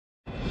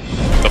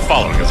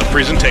following is a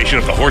presentation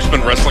of the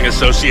Horseman Wrestling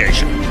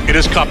Association. It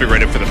is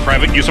copyrighted for the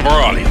private use of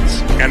our audience.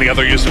 Any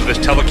other use of this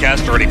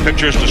telecast or any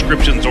pictures,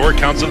 descriptions, or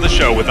accounts of the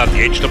show without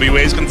the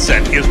HWA's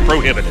consent is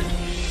prohibited.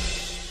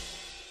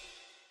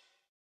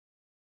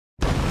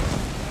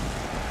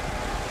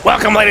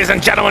 Welcome, ladies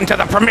and gentlemen, to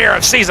the premiere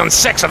of Season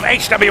 6 of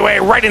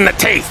HWA Right in the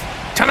Teeth.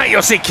 Tonight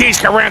you'll see Keyz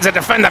Karanza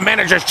defend the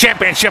Managers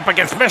Championship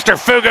against Mr.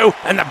 Fugu,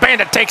 and the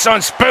Bandit takes on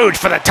Spoooooooge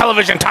for the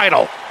television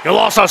title. You'll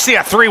also see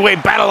a three-way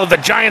battle of the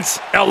Giants.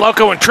 El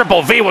Loco and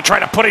Triple V will try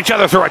to put each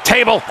other through a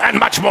table, and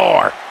much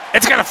more.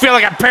 It's gonna feel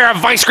like a pair of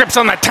vice grips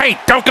on the taint.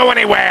 Don't go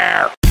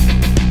anywhere!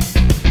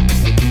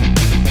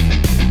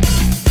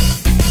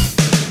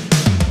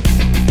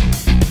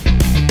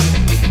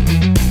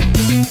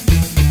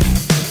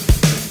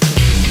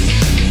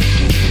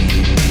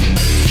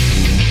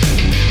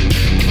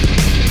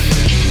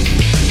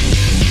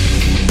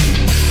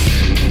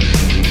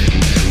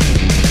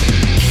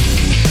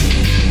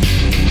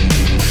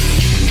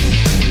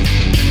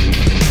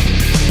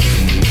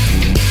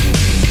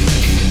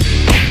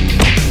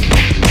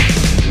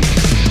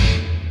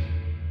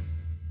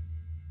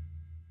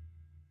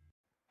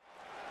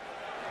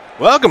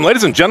 Welcome,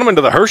 ladies and gentlemen,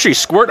 to the Hershey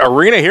Squirt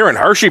Arena here in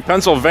Hershey,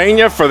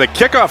 Pennsylvania for the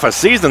kickoff of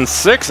Season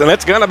 6, and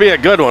it's going to be a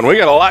good one. We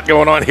got a lot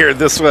going on here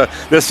this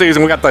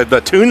season. We got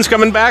the tunes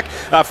coming back,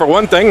 for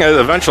one thing,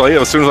 eventually,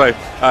 as soon as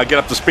I get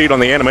up to speed on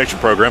the animation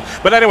program.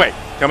 But anyway,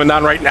 coming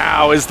down right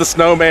now is the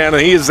Snowman,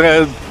 and he's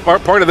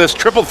part of this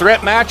triple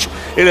threat match.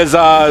 It is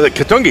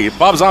Katungi,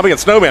 Bob Zombie, and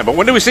Snowman. But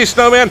when did we see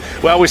Snowman?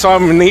 Well, we saw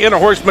him in the Inner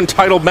Horseman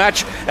title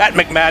match at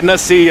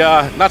McMadness. He,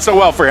 not so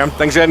well for him.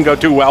 Things didn't go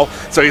too well,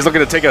 so he's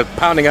looking to take a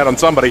pounding out on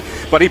somebody.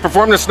 But he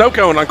performed a snow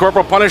cone on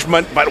Corporal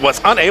Punishment, but was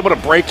unable to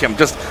break him.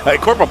 Just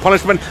Corporal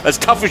Punishment, as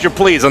tough as you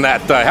please on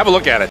that. Have a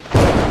look at it.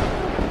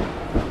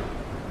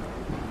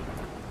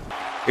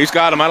 He's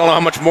got him. I don't know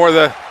how much more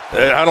I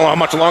don't know how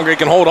much longer he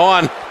can hold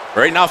on.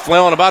 Right now,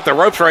 flailing about the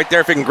ropes right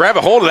there. If he can grab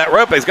a hold of that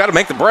rope, he's got to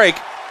make the break.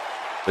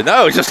 But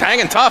no, he's just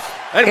hanging tough.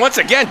 And once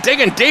again,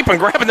 digging deep and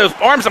grabbing those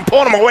arms and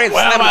pulling them away. And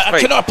I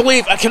cannot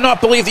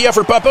believe the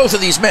effort by both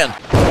of these men.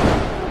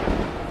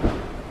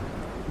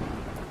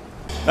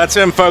 That's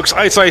him, folks.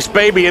 Ice Ice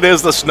Baby. It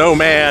is the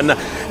Snowman.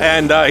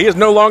 And he is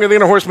no longer the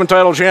Inner Horseman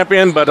title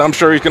champion, but I'm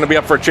sure he's going to be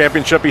up for a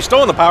championship. He's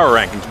still in the power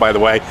rankings, by the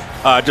way.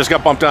 Just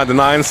got bumped down to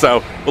 9,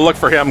 so we'll look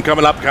for him.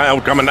 Coming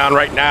down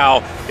right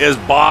now is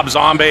Bob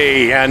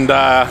Zombie. And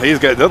he's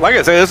good. Like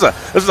I said, this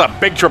is a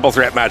big triple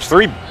threat match.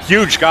 3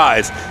 huge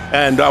guys.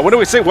 And what do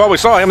we see? Well, we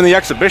saw him in the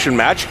exhibition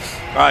match.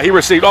 He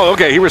received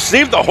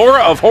the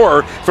Horror of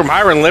Horror from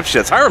Hiram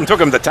Lipschitz. Hiram took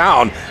him to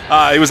town.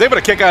 He was able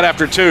to kick out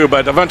after 2,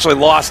 but eventually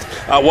lost,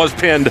 was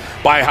pinned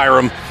by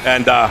Hiram.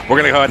 And we're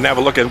going to go ahead and have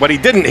a look at what he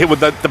didn't hit with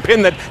the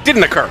pin that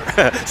didn't occur.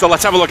 So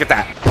let's have a look at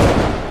that.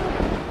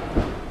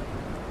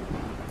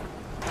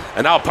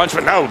 And now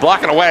Punchman, no,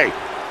 blocking away.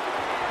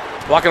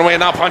 Blocking away,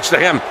 and now punch to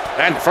him.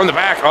 And from the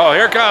back, oh,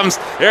 here comes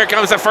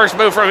the first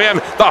move from him,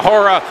 the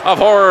Horror of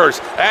Horrors.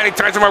 And he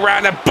turns him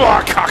around and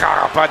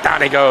but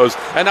down he goes.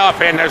 And up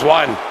in, there's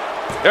 1.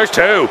 There's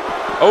 2.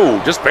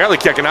 Oh, just barely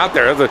kicking out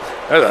there.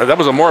 That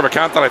was more of a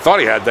count than I thought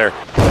he had there.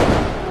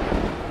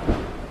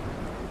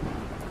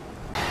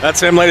 That's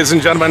him, ladies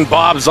and gentlemen,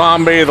 Bob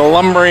Zombie, the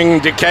lumbering,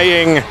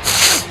 decaying,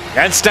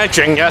 and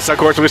stenching. Yes, of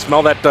course, we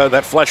smell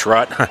that flesh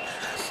rot.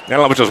 I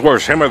don't know which is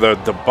worse, him or the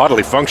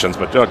bodily functions,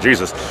 but oh,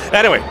 Jesus.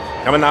 Anyway,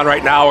 coming on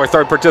right now, our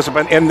third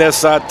participant in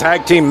this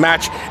tag team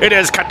match, it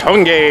is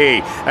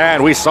Katungi.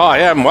 And we saw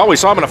him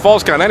in a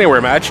Falls Count Anywhere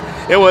match.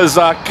 It was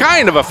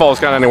kind of a Falls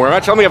Count Anywhere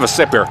match. Let me have a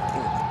sip here.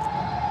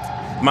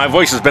 My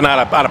voice has been out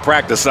of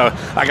practice, so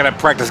I got to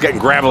practice getting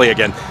gravelly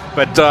again.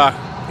 But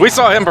we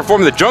saw him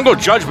perform the Jungle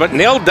Judgment,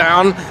 nailed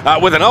down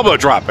with an elbow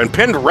drop, and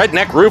pinned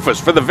Redneck Rufus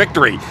for the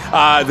victory.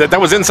 That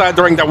was inside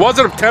the ring. There was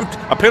a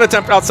pin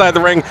attempt outside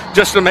the ring,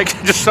 just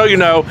so you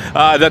know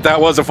that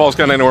was a Falls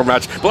Count Anywhere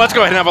match. But let's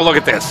go ahead and have a look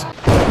at this.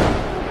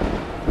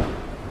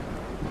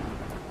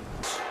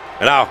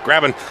 And now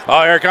grabbing.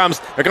 Oh, here it comes.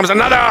 Here comes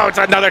another. Oh, it's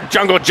another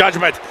Jungle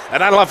Judgment.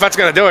 And I don't know if that's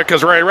going to do it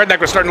because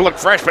Redneck was starting to look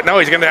fresh, but no,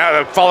 he's going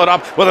to follow it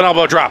up with an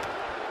elbow drop.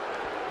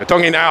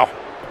 Katungi now.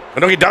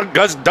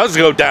 Katungi does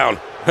go down.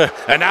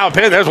 And now a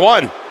pin. There's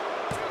 1.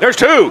 There's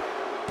 2.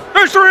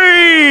 There's 3.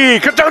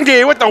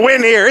 Katungi with the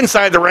win here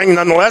inside the ring,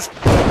 nonetheless.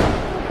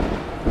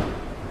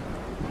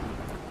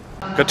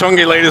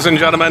 Katungi, ladies and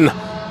gentlemen,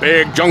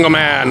 big jungle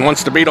man,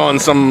 wants to beat on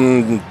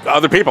some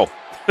other people.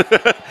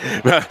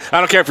 I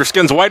don't care if your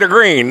skin's white or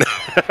green.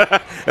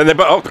 And they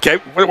both, okay,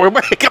 we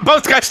got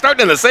both guys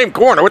starting in the same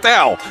corner. What the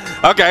hell?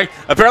 Okay,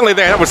 apparently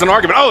there was an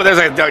argument. Oh, there's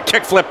a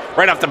kick flip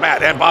right off the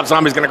bat, and Bob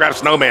Zombie's going to grab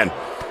Snowman.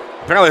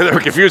 Apparently they were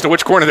confused at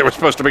which corner they were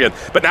supposed to be in.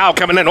 But now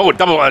coming in, oh,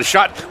 double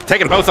shot,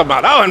 taking both of them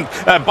out. Oh,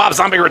 and Bob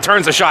Zombie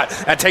returns the shot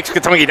and takes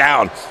Katungi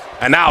down.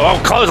 And now,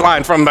 oh,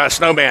 clothesline from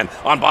Snowman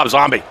on Bob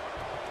Zombie.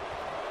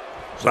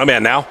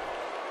 Snowman now.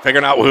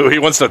 Figuring out who he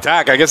wants to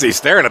attack. I guess he's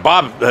staring at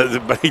Bob,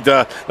 but he's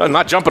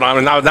not jumping on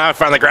him. Now he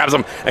finally grabs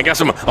him and gets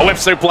him a whip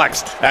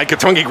suplex. And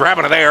Katungi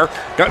grabbing it there.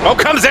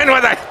 Comes in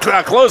with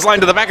a clothesline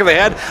to the back of the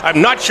head.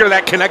 I'm not sure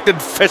that connected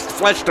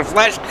flesh to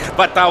flesh,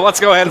 but let's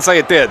go ahead and say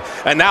it did.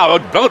 And now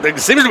it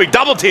seems to be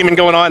double teaming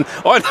going on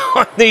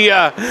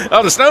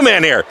the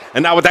Snowman here.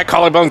 And now with that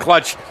collarbone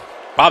clutch,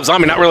 Bob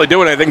Zombie not really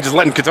doing anything, just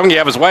letting Katungi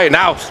have his way.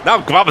 Now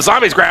Bob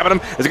Zombie's grabbing him.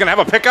 Is he going to have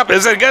a pickup?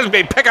 Is it going to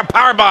be pickup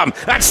powerbomb?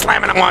 That's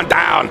slamming him on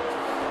down.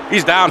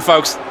 He's down,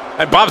 folks.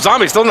 And Bob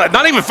Zombie still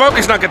not even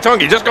focused on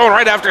Katungi, just going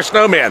right after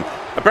Snowman.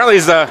 Apparently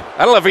he's, I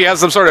don't know if he has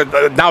some sort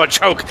of, now a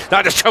choke,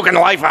 not just choking the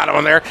life out of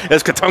him there,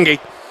 is Katungi.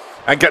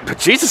 And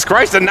Jesus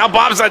Christ, and now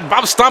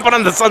Bob's stomping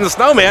on the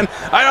Snowman.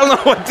 I don't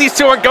know what these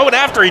two are going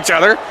after each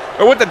other,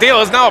 or what the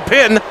deal is. Now a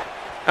pin,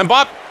 and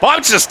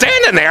Bob's just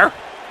standing there.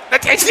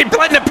 He's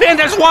letting the pin,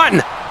 there's one.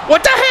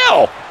 What the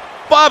hell?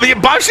 Bob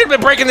should have been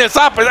breaking this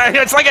up.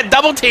 It's like a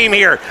double team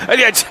here. I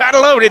don't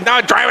know.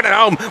 Now driving it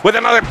home with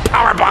another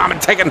power bomb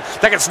and taking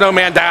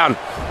Snowman down.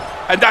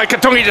 And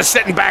Katungi just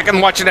sitting back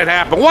and watching it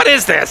happen. What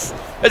is this?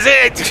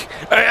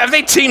 Have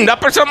they teamed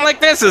up or something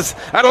like this?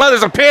 I don't know.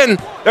 There's a pin.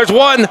 There's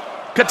one.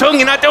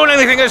 Katungi not doing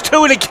anything. There's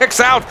two, and he kicks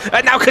out.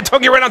 And now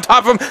Katungi right on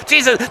top of him.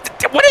 Jesus,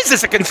 what is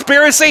this? A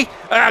conspiracy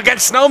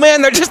against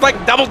Snowman? They're just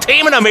like double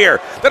teaming him here.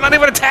 They're not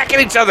even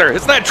attacking each other.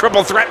 It's not a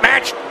triple threat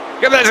match.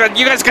 You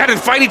guys got to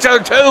fight each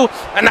other too,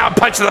 and now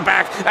punch to the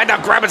back, and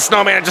now grabbing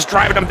Snowman and just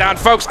driving him down,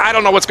 folks. I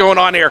don't know what's going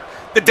on here.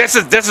 This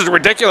is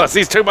ridiculous.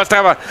 These two must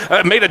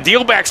have made a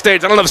deal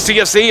backstage. I don't know if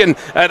CSE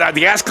and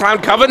the Ass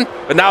Clown Coven,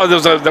 but now there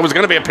was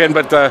going to be a pin,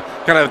 but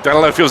kind of I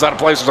don't know if he was out of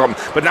place or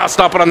something. But now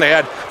stomping on the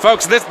head,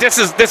 folks. This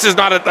is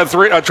not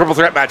a triple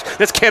threat match.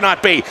 This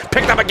cannot be.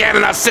 Picked up again,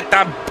 and now sit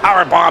down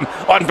power bomb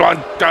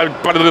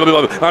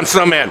on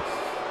Snowman.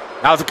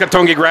 Now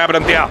Katungi grabbing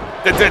him. Yeah,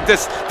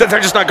 they're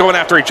just not going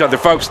after each other,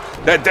 folks.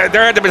 There had to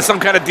have been some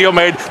kind of deal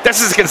made.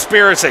 This is a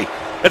conspiracy.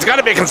 It's got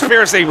to be a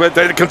conspiracy with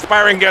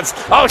conspiring against.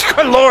 Oh,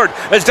 good Lord!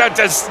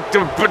 Because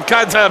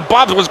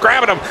Bob was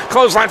grabbing him,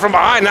 clothesline from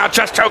behind. Now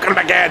just choking him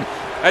again.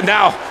 And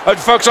now,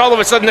 folks, all of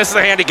a sudden this is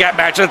a handicap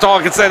match. That's all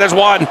I can say. There's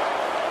one.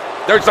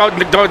 There's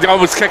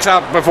almost kicks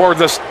out before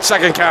the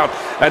second count,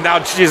 and now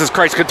Jesus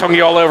Christ,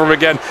 Katungi all over him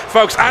again,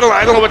 folks. I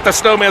don't know what the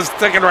Snowman's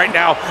thinking right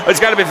now. He's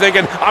got to be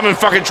thinking, I'm in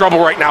fucking trouble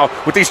right now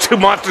with these two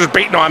monsters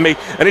beating on me,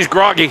 and he's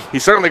groggy.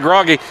 He's certainly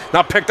groggy.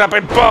 Now picked up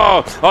and boom!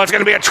 Oh, it's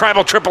going to be a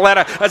tribal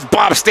tripletta as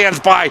Bob stands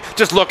by,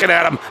 just looking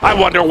at him. I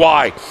wonder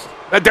why.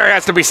 There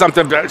has to be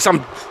something,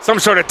 some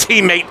sort of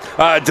teammate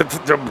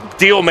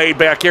deal made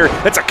back here.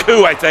 It's a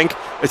coup, I think.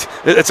 It's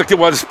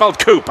spelled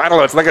coop. I don't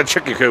know. It's like a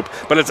chicken coop,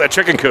 but it's a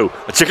chicken coup.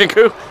 A chicken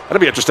coup? That'd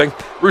be interesting.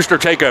 Rooster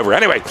takeover.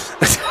 Anyway,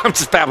 I'm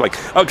just babbling.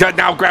 Okay,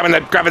 now grabbing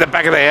the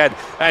back of the head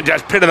and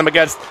just pinning them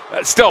against.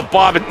 Still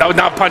Bob.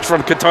 Now punch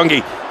from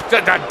Katungi.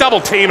 Double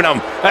teaming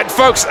them.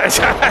 Folks,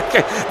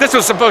 this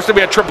was supposed to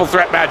be a triple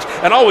threat match,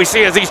 and all we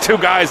see is these two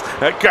guys.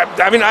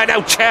 I mean, I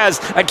know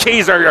Chaz and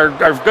Keyz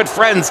are good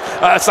friends,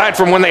 aside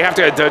from when they have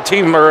to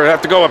team or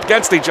have to go up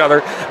against each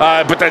other.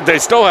 But they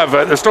still have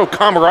there's still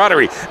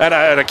camaraderie and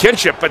a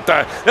kinship. But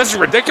this is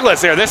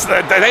ridiculous here. They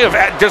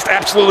have just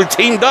absolutely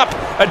teamed up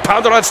and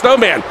pounded on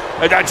Snowman.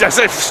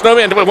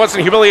 Snowman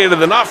wasn't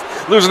humiliated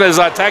enough, losing his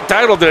tag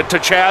title to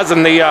Chaz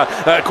and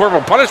the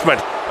Corporal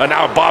Punishment. And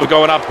now Bob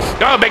going up.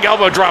 Oh, big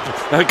elbow drop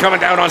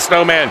coming down on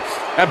Snowman.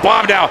 And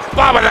Bob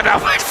with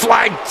a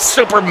flying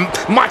super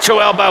macho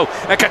elbow.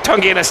 And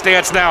Katungi in a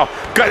stance now.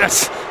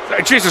 Goodness,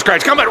 Jesus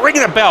Christ. Come on,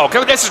 ringing a bell.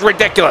 This is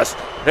ridiculous.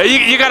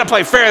 You got to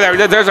play fair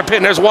there. There's a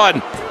pin. There's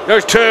one.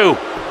 There's two.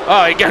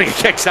 Oh, he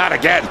kicks out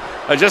again.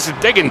 Just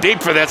digging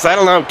deep for this. I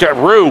don't know,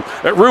 Rue,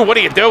 what are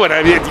you doing?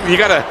 I mean, you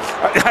gotta.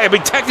 I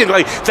mean,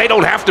 technically, they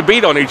don't have to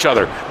beat on each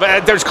other,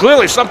 but there's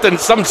clearly some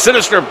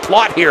sinister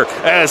plot here,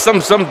 some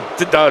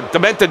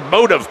demented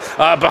motive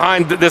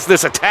behind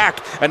this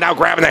attack. And now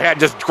grabbing the head,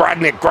 just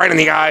grinding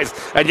the eyes,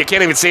 and you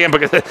can't even see him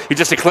because he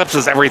just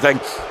eclipses everything.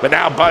 But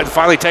now Bud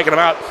finally taking him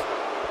out.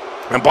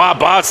 And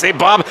Bob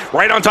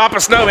right on top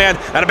of Snowman,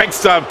 and a big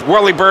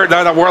whirly bird,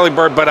 not whirly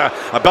bird, but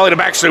a belly to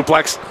back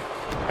suplex.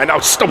 And now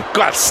stomping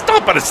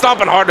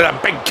hard with a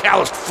big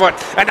calloused foot,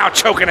 and now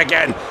choking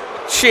again.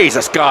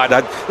 Jesus God,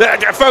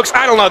 folks,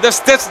 I don't know.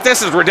 This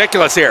is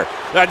ridiculous here.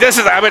 I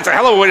mean, it's a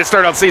hell of a way to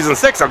start out season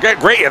 6. I'll get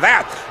great at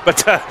that, but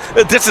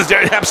this is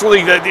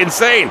absolutely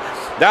insane.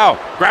 Now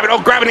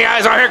grabbing the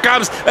eyes. Oh, here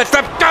comes.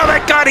 Oh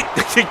my God,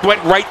 he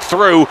went right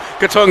through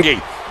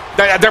Katungi.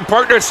 They're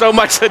partners so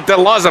much that the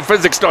laws of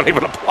physics don't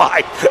even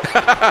apply.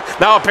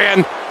 Now a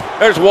pin.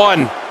 There's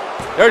one.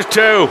 There's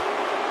two.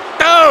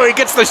 Oh, he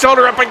gets the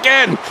shoulder up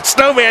again.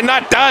 Snowman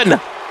not done.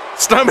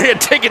 Snowman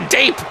taking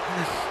deep.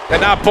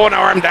 And now pulling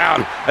our arm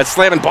down and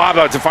slamming Bob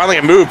out to finally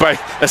a move. But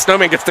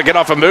Snowman gets to get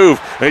off a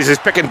move. And he's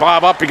just picking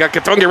Bob up. You got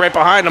Katungi right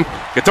behind him.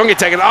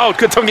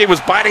 Katungi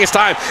was biding his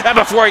time. And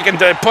before he can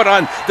put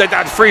on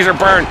that freezer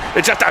burn,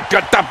 it's just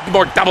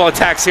more double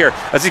attacks here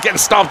as he's getting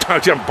stomped on.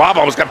 Bob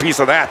almost got a piece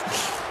of that.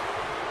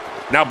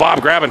 Now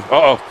Bob grabbing.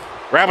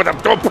 Grabbing him.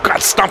 Oh,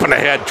 God, stomping the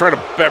head. Trying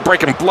to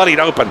break him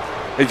bloodied open.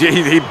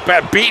 He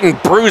beaten,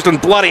 bruised,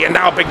 and bloody, and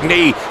now a big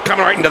knee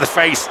coming right into the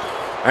face.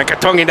 And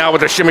Katungi now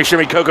with a shimmy,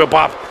 shimmy, Coco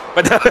Pop.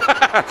 But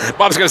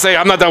Bob's going to say,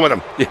 I'm not done with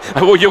him.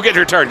 Well, you'll get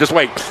your turn. Just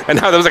wait. And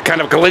now there was a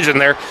kind of collision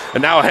there.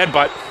 And now a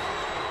headbutt.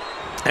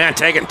 And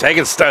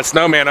taking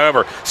Snowman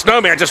over.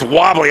 Snowman just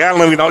wobbly. I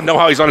don't even know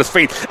how he's on his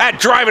feet. And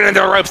driving into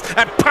the ropes.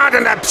 And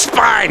pounding that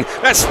spine.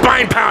 That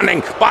spine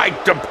pounding by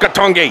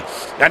Katungi.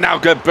 And now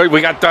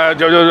we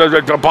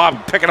got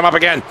Bob picking him up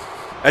again.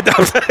 And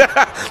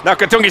now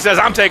Katungi says,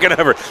 I'm taking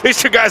over.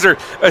 These two guys are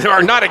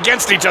not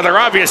against each other,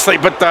 obviously,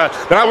 but they're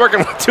not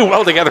working too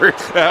well together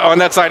on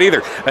that side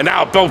either. And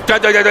now, I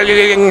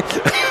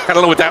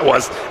don't know what that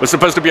was. It was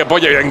supposed to be a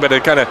boing, but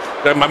it kind of,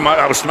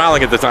 I was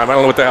smiling at the time. I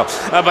don't know what the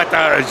hell. But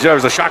there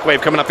was a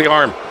shockwave coming up the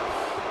arm.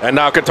 And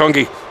now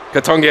Katungi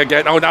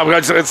again. Oh, no,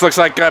 it looks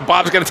like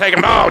Bob's going to take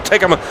him. Oh,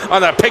 take him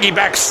on the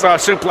piggyback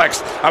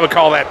suplex, I would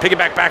call that.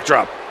 Piggyback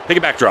backdrop.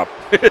 Piggyback drop.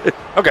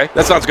 Okay,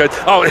 that sounds good.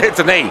 Oh, it hits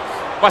a knee.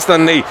 Bust the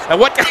knee. And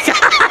what the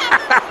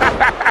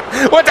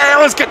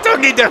hell is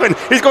Katungi doing?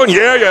 He's going,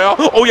 yeah.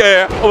 Oh,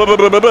 yeah.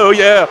 Oh,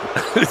 yeah.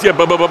 Yeah,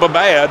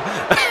 bad.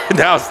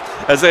 Now,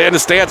 as they in the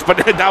stance,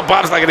 but now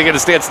Bob's not going to get a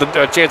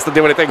chance to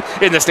do anything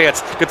in the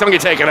stance. Katungi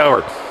taking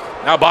over.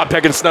 Now Bob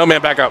picking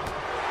Snowman back up.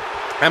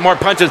 And more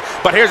punches,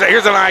 but here's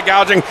an eye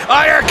gouging.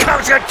 Oh, here it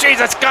comes.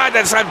 Jesus God,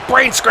 that's a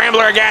brain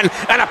scrambler again.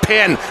 And a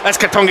pin as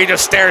Katungi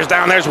just stares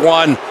down. There's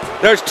one.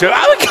 There's two.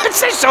 Oh, he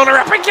gets his shoulder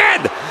up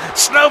again.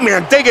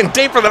 Snowman digging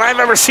deeper than I've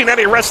ever seen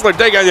any wrestler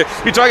dig.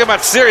 You're talking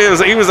about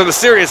serious. He was in a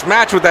serious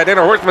match with that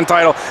Inner Horseman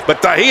title,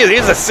 but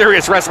he's a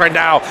serious wrestler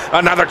now.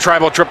 Another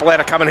tribal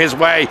triple-A coming his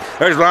way.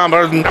 There's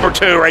number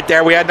 2 right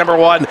there. We had number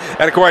 1.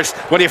 And, of course,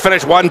 when you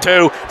finish 1,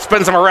 2,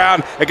 spins him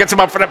around. It gets him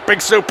up for that big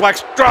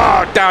suplex.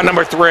 Draw down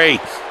number 3.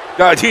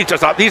 He's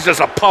just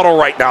a puddle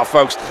right now,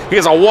 folks. He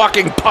is a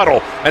walking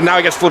puddle, and now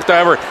he gets flipped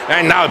over,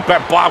 and now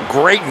Bob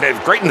grating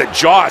the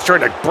jaw,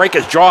 trying to break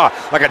his jaw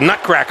like a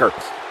nutcracker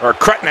or a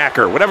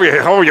crutnacker,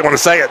 however you want to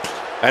say it.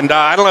 And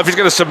I don't know if he's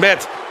going to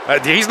submit.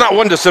 He's not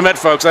one to submit,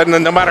 folks. And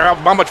no matter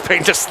how much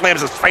pain, just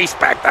slams his face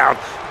back down.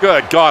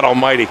 Good God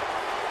Almighty.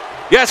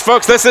 Yes,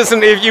 folks, this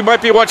isn't, you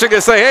might be watching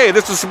and say, hey,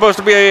 this is supposed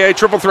to be a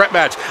triple threat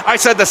match. I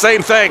said the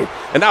same thing,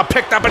 and now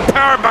picked up and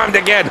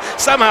powerbombed again.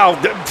 Somehow,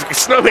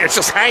 Snowman is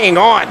just hanging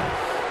on.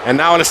 And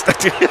now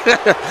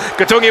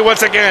Katungi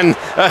once again,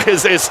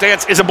 his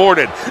stance is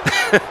aborted.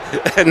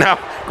 And now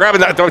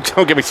grabbing that,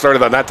 don't get me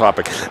started on that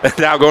topic.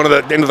 Now going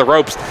into the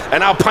ropes, and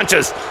now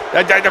punches.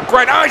 Oh,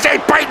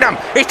 he's biting him.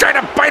 He's trying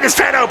to bite his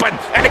head open,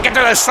 and to get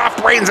to the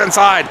soft brains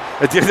inside.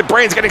 The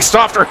brain's getting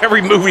softer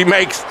every move he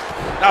makes.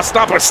 Now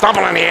stomping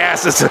on the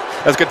ass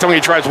as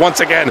Katungi tries once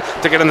again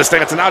to get in the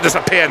stance, and now just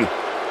a pin.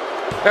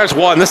 There's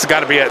 1. This has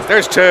got to be it.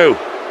 There's 2.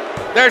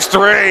 There's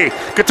 3.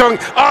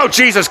 Katungi. Oh,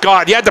 Jesus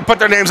God. You had to put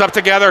their names up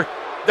together.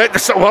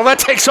 Well, that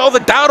takes all the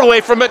doubt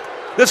away from it.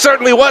 This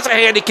certainly was a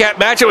handicap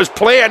match. It was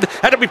planned.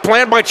 Had to be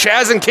planned by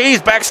Chaz and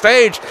Keyz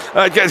backstage.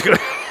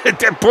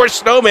 Poor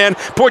Snowman.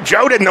 Poor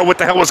Joe didn't know what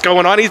the hell was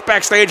going on. He's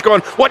backstage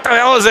going, what the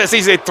hell is this?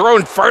 He's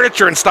throwing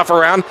furniture and stuff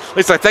around. At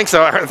least I think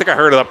so. I think I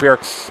heard it up here.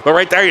 But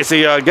right there you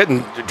see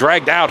getting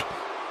dragged out.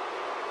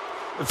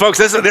 Folks,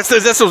 this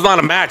was not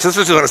a match. This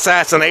was just an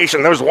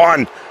assassination. There's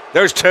 1.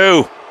 There's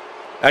 2.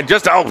 And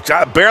just,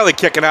 barely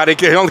kicking out.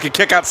 He only can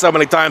kick out so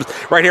many times.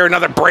 Right here,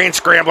 another brain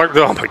scrambler.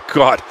 Oh, my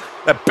God.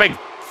 That big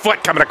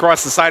foot coming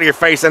across the side of your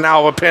face, and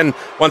now a pin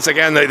once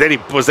again that he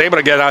was able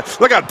to get out.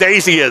 Look how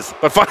dazed he is.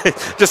 But funny,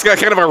 just got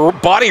kind of a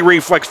body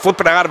reflex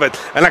flipping out of it.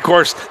 And, of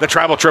course, the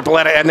tribal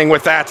triple-A ending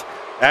with that.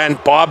 And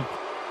Bob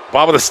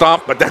with a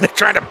stomp, but then they're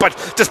trying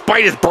to just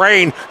bite his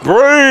brains,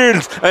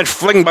 and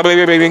fling.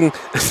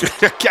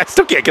 I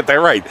still can't get that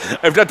right.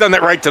 I've not done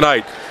that right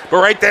tonight. But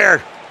right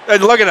there,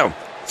 and look at them.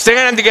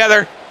 Standing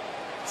together.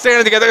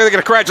 They're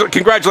going to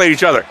congratulate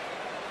each other.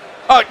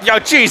 Oh,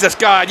 Jesus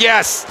God,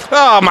 yes.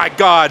 Oh, my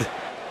God.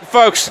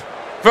 Folks,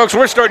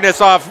 we're starting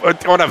this off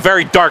on a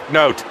very dark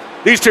note.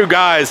 These two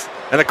guys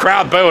and the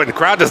crowd booing. The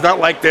crowd does not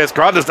like this. The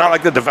crowd does not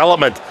like the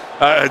development,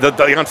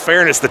 the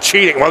unfairness, the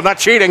cheating. Well, not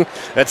cheating.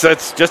 It's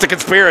just a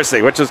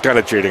conspiracy, which is kind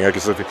of cheating, I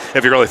guess,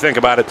 if you really think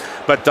about it.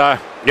 But,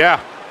 yeah.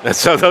 And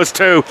so those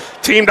two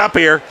teamed up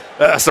here,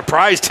 a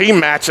surprise team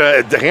match,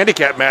 the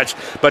handicap match.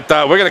 But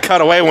we're going to cut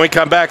away when we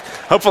come back.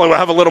 Hopefully we'll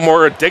have a little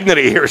more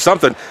dignity here or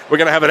something. We're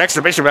going to have an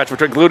exhibition match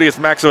between Gluteus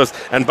Maximus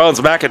and Bones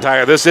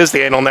McIntyre. This is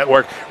the Anal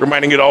Network,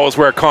 reminding you to always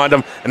wear a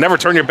condom and never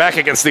turn your back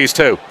against these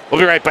two.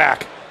 We'll be right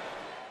back.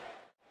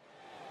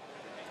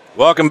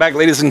 Welcome back,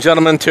 ladies and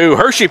gentlemen, to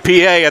Hershey, PA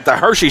at the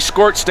Hershey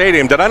Squirt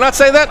Stadium. Did I not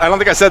say that? I don't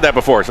think I said that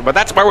before, but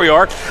that's where we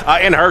are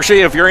in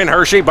Hershey. If you're in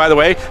Hershey, by the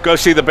way, go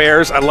see the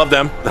Bears. I love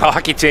them. The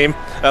hockey team.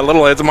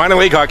 It's a minor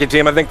league hockey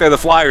team. I think they're the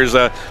Flyers.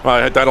 I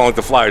don't like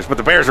the Flyers, but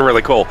the Bears are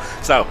really cool.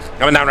 So,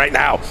 coming down right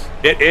now,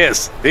 it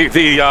is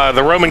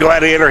the Roman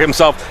gladiator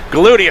himself,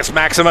 Gluteus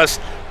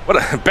Maximus, What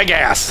a big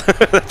ass.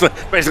 That's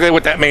basically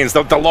what that means,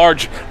 the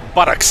large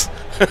buttocks.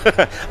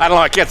 I don't know,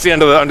 I can't see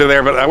under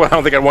there, but I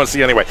don't think I want to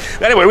see anyway.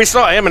 Anyway, we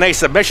saw him in a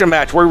submission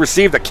match where he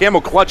received a camel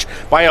clutch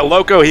by a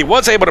Loco. He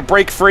was able to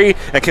break free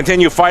and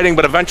continue fighting,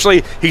 but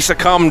eventually he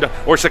succumbed,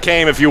 or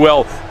succumbed, if you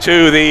will,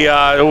 to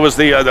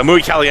the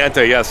muy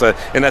caliente, yes,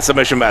 in that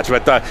submission match.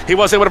 But he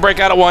was able to break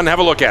out of one. Have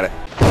a look at it.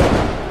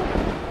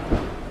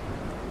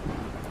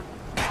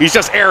 He's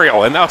just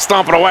aerial, and now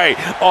stomping away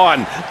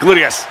on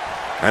Gluteus.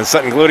 And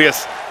setting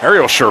Gluteus.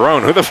 Ariel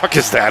Sharon, who the fuck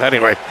is that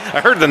anyway?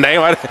 I heard the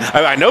name,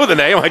 I know the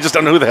name, I just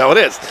don't know who the hell it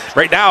is.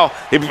 Right now,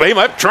 he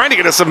might be trying to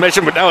get a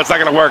submission, but no, it's not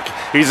going to work.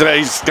 He's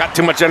got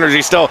too much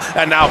energy still,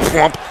 and now,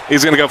 plump,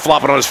 he's going to go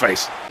flopping on his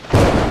face.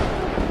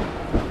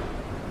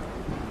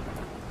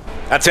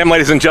 That's him,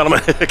 ladies and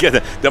gentlemen.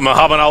 Get the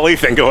Muhammad Ali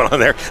thing going on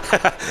there.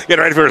 Getting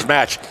ready for his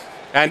match.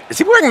 And is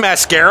he wearing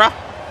mascara?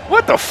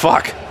 What the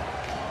fuck?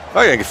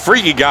 Oh,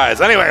 freaky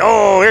guys. Anyway,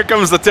 oh, here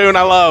comes the tune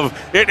I love.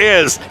 It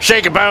is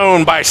Shake a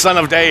Bone by Son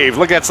of Dave.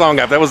 Look that song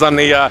up. That was on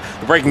the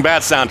Breaking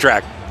Bad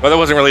soundtrack. Well, that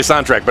wasn't really a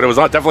soundtrack, but it was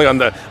definitely on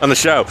the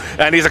show.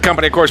 And he's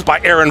accompanied, of course, by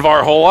Aaron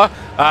Varhola,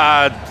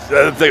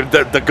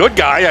 the good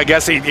guy, I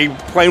guess he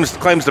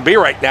claims to be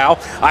right now.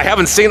 I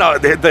haven't seen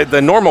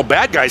the normal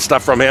bad guy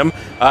stuff from him.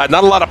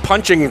 Not a lot of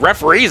punching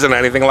referees and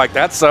anything like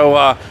that.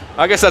 So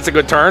I guess that's a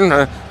good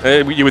turn.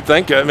 You would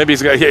think maybe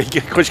he's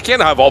because you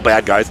can't have all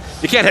bad guys.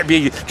 You can't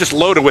be just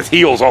loaded with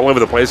heels all over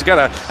the place. You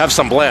got to have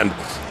some blend.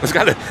 It's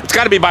got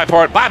to be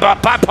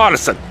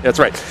bipartisan. That's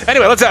right.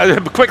 Anyway, let's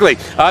quickly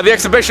the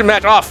exhibition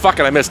match. Oh fuck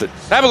it, I missed it.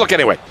 Have a look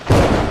anyway.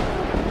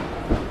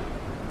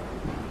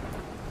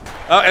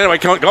 Anyway,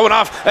 going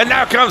off, and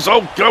now comes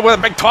go with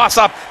a big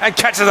toss-up and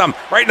catches him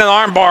right in the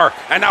arm bar,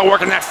 and now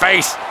working that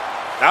face.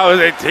 Now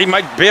he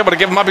might be able to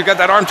give him up. He's got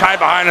that arm tied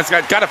behind. It's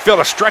got to feel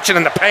the stretching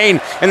and the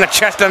pain in the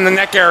chest and the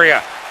neck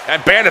area.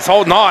 And Bandit's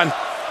holding on.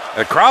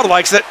 The crowd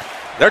likes it.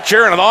 They're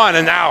cheering it on,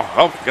 and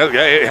now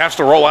he has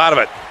to roll out of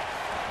it.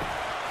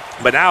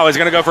 But now he's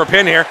going to go for a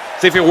pin here.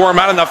 See if he warm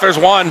out enough. There's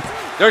one.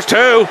 There's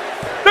two.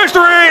 There's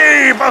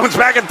three. Bones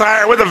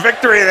McIntyre with a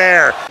victory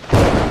there.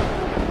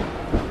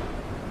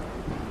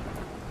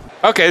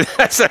 Okay,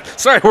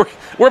 sorry,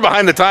 we're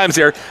behind the times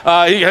here.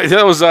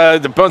 That was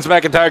the Bones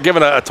McIntyre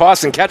giving a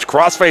toss and catch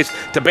crossface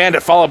to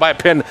Bandit, followed by a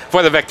pin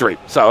for the victory.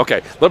 So, okay,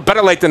 a little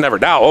better late than never.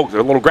 Now, a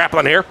little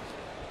grappling here.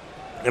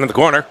 Into the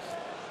corner.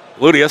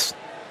 Gluteus.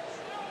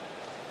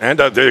 And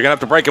they're going to have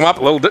to break him up.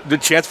 A little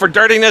chance for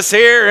dirtiness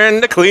here,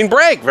 and a clean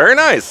break. Very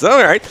nice.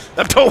 All right.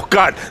 Oh,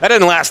 God, that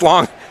didn't last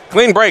long.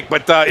 Clean break,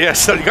 but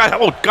yes, you got,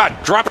 oh, God,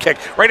 drop kick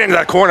right into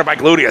that corner by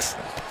Gluteus.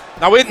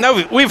 Now,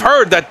 we've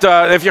heard that,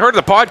 if you heard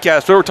the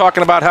podcast, we were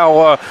talking about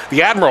how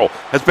the Admiral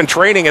has been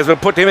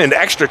put him into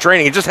extra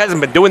training. He just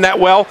hasn't been doing that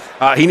well.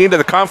 He needed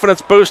a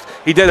confidence boost.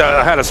 He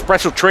had a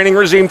special training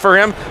regime for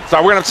him. So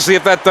we're going to have to see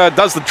if that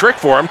does the trick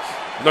for him.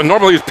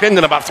 Normally he's pinned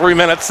in about 3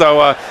 minutes,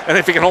 so and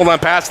if he can hold on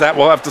past that,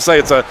 we'll have to say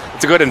it's a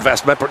good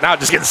investment. But now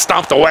just getting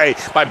stomped away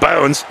by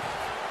Bones.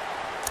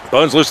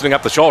 Bones loosening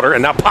up the shoulder,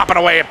 and now popping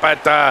away at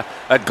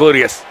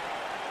Gluteus.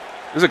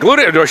 Is it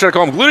Gluteus, or should I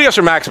call him Gluteus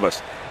or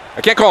Maximus? I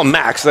can't call him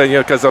Max,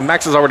 because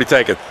Max is already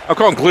taken. I'll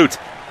call him Glute.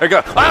 There you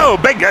go. Oh,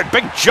 big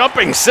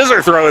jumping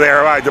scissor throw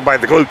there by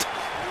the Glute.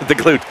 The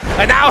Glute.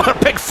 And now a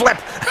big flip.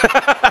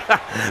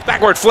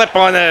 Backward flip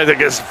on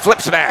the flip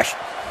smash.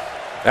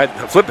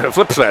 Flip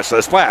smash,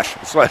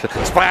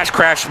 splash,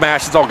 crash,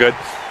 smash. It's all good.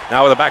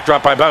 Now with a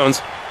backdrop by Bones.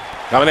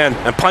 Coming in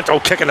and punch,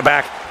 kick in the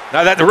back.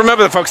 Now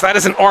remember, folks, that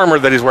isn't armor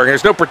that he's wearing.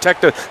 There's no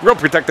real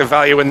protective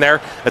value in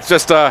there. It's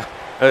just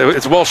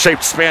it's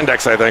well-shaped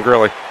spandex, I think,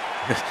 really.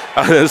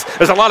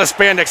 There's a lot of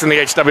spandex in the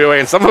HWA,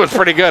 and some of it's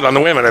pretty good on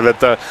the women, and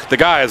the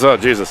guys, oh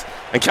Jesus.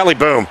 And Kelly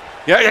Boom.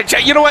 Yeah,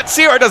 you know what?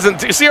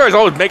 Ciara's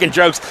always making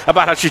jokes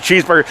about how she's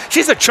cheeseburger.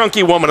 She's a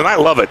chunky woman, and I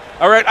love it.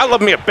 All right, I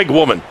love me a big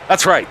woman.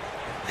 That's right.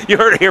 You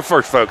heard it here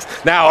first, folks.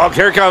 Now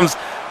here comes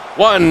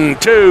 1,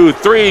 2,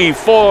 3,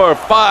 4,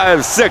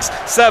 5, 6,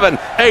 7,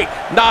 8,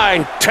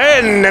 9,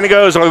 10, and he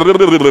goes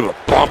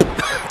bump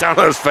down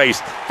on his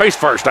face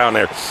first down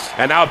there,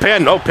 and now a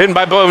pin. Pin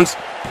by Bones.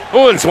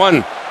 Bones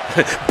won.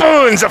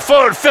 Boons, a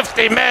full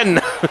 50 men.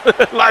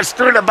 Lars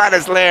Struder by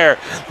his lair.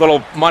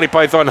 Little Monty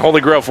Python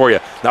Holy Grail for you.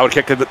 Now a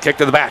kick to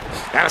the back.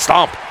 And a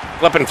stomp.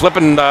 Flipping,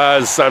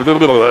 Gluteus.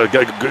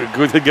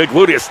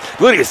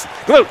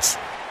 Glutes.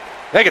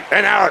 Take it.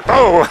 And now,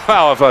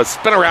 a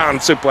spin around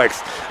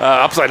suplex.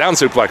 Upside down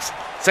suplex.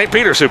 St.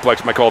 Peter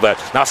suplex, might call that.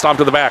 Now stomp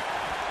to the back.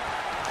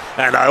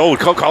 And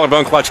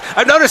collarbone clutch.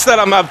 I've noticed that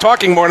I'm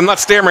talking more and I'm not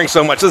stammering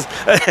so much.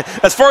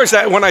 As far as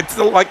that, when I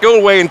go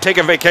away and take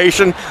a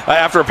vacation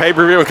after a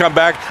pay-per-view and come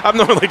back, I'm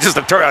normally just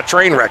a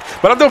train wreck.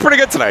 But I'm doing pretty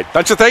good tonight,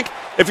 don't you think?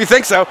 If you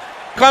think so,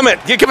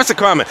 comment. Give us a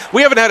comment.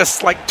 We haven't had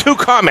 2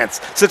 comments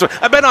since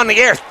I've been on the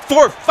air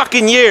 4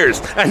 fucking years,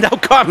 and no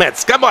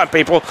comments. Come on,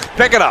 people,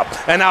 pick it up.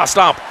 And now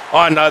stomp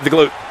on the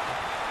Glute.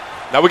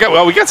 Now we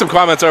got some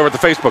comments over at the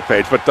Facebook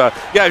page, but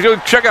yeah, if you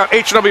check out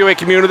HWA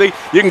Community,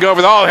 you can go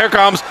over there. Oh, here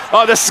comes.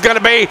 Oh, this is gonna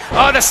be.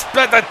 Oh, the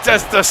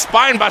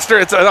spine buster.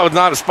 It's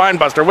not a spine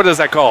buster. What is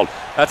that called?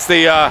 That's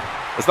the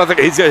It's nothing.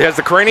 He has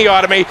the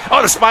craniotomy.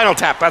 Oh, the spinal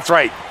tap. That's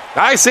right.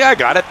 I see. I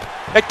got it.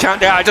 It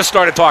count. Yeah, I just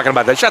started talking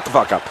about that. Shut the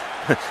fuck up.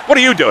 What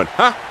are you doing,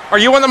 huh? Are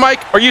you on the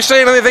mic? Are you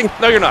saying anything?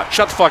 No, you're not.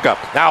 Shut the fuck up.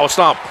 Now,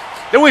 stomp.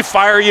 Did we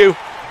fire you?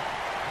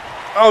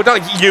 Oh, no,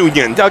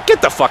 union. No,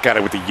 get the fuck out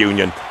of it with the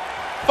union.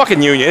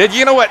 Fucking union.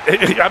 You know what?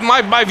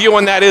 My view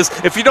on that is,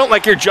 if you don't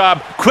like your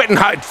job, quit and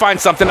find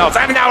something else.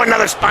 And now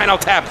another spinal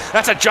tap.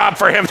 That's a job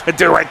for him to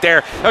do right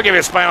there. He'll give you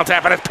a spinal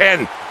tap and a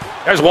pin.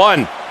 There's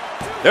one.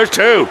 There's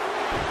two.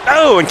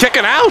 Oh, and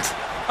kicking out.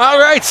 All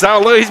right,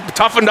 so he's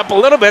toughened up a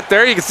little bit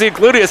there. You can see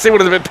Gluteus. He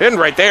would have been pinned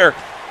right there.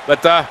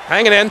 But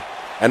hanging in.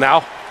 And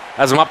now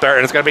has him up there.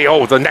 And it's going to be,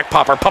 the neck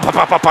popper. Pop, pop,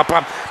 pop, pop, pop,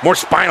 pop. More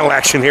spinal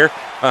action here.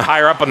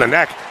 Higher up on the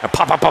neck. And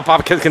pop, pop, pop,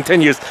 pop.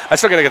 Continues. I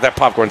still got to get that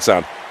popcorn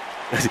sound.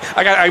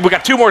 We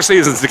got 2 more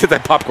seasons to get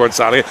that popcorn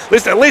sound.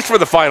 At least for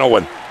the final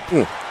one.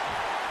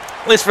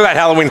 At least for that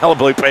Halloween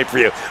Hullabaloo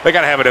pay-per-view. We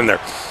got to have it in there.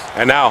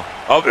 And now,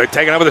 they're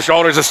taking over the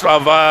shoulders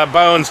of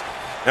Bones.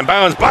 And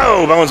Bones,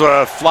 boom! Bones with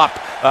a flop,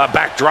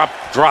 back drop,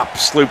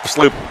 sloop,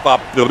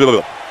 flop.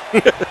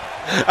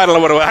 I don't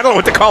know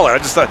what to call it. I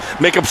just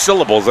make up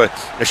syllables.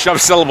 I shove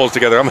syllables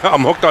together.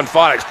 I'm hooked on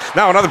phonics.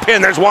 Now another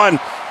pin. There's one.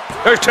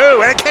 There's two.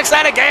 And it kicks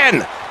that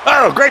again.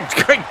 Oh, great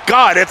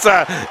God. It's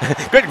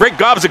great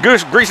gobs of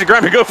greasy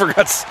grimy gopher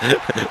guts.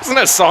 Isn't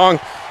that a song?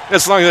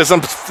 This song is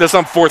some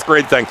 4th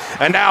grade thing.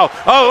 And now,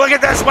 look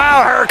at this.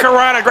 Wow,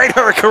 Hurricanrana. Great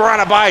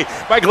Hurricanrana by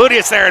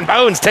Gluteus there. And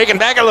Bones taken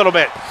back a little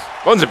bit.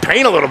 Bones in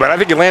pain a little bit. I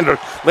think he landed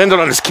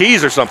on his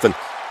keys or something.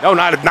 No,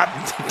 not.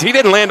 He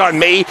didn't land on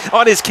me.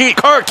 On his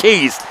car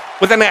keys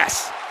with an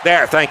S.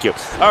 There, thank you.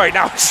 All right,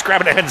 now he's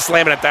grabbing the head and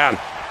slamming it down.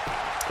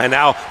 And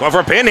now going for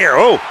a pin here.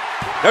 Oh,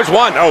 there's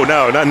one. Oh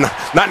no,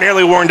 not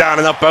nearly worn down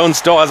enough. Bones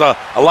still has a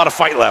lot of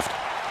fight left.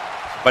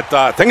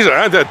 But things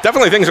are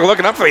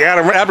looking up for the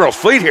Admiral's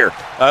fleet here.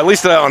 At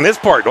least on this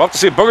part. We'll have to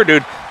see if Booger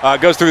Dude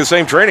goes through the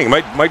same training.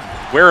 Might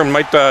wear him.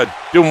 Might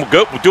do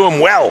him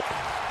well.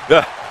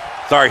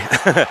 Sorry.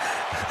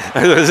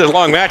 There's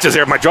long matches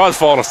here. My jaw's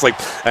falling asleep.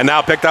 And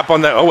now picked up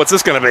on the. Oh, what's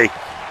this going to be?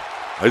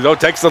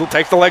 Takes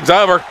the legs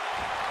over.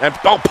 And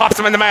pops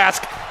him in the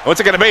mask. What's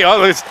it going to be?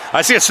 Oh,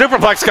 I see a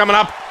superplex coming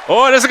up.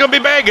 Oh, this is going to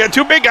be big.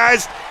 2 big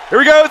guys. Here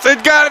we go.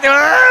 It got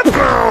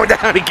it.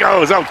 Down he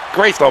goes. Oh,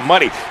 Christ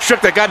almighty.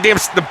 Shook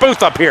the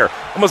booth up here.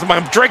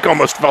 My drink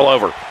almost fell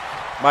over.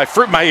 My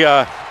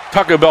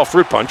Taco Bell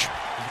fruit punch.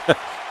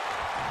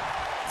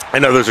 I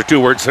know those are 2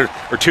 words or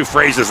 2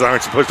 phrases that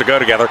aren't supposed to go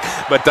together.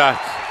 But,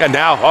 and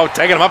now,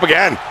 taking him up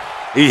again.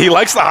 He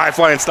likes the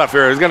high-flying stuff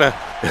here. He's gonna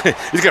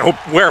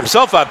wear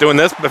himself out doing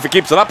this. But if he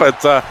keeps it up,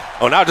 it's,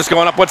 now just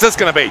going up. What's this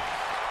going to be?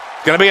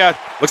 It's going to be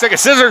looks like a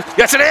scissor.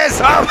 Yes, it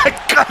is. Oh, my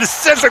God, a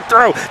scissor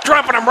throw.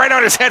 Dropping him right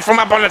on his head from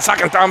up on the top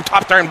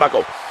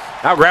turnbuckle.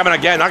 Now grabbing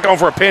again. Not going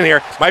for a pin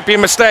here. Might be a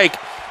mistake.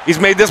 He's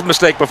made this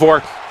mistake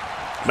before.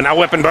 But now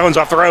whipping Bones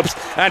off the ropes.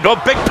 And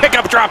big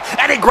pickup drop.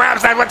 And he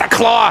grabs that with the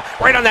claw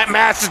right on that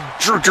mask.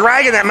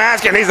 Dragging that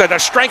mask. And he's the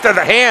strength of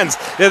the hands.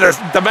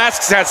 The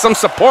mask has some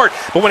support.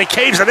 But when he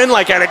caves it in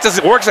like that, it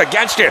just works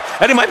against you.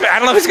 And I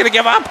don't know if he's going to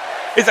give up.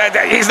 He's not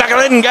going to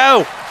let him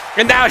go.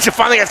 And now she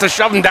finally has to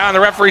shove him down. The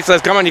referee says,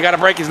 come on, you got a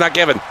break. He's not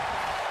giving.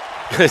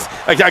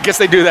 I guess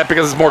they do that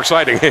because it's more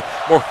exciting.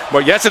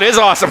 Well, yes, it is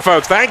awesome,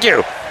 folks. Thank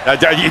you.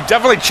 You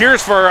definitely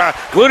cheers for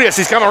Gluteus.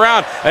 He's coming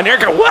around. And there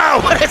goes, wow,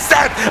 what is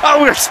that?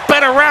 Oh, we're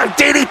spin around.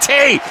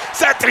 DDT.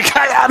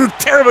 I'm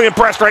terribly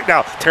impressed right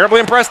now. Terribly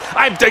impressed?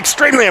 I'm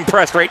extremely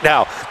impressed right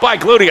now by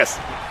Gluteus.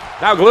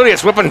 Now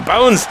Gluteus whipping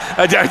Bones.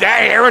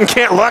 Aaron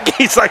can't look.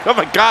 He's like, oh,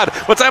 my God.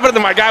 What's happening to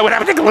my guy? What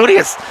happened to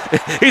Gluteus?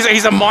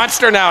 He's a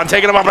monster now and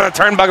taking him up on the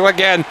turnbuckle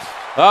again.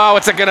 Oh,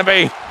 what's it going to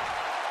be?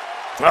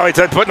 Oh, he's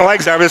putting the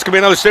legs down. This could be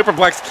another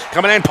superplex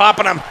coming in,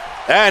 popping him.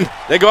 And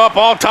they go up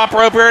all top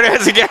rope. Here it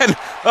is again.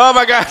 Oh,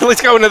 my God.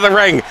 Let's go into the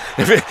ring.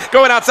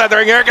 Going outside the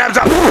ring. Here it comes.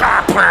 I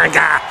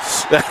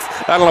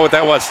don't know what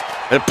that was.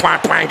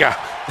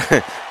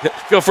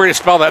 Feel free to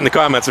spell that in the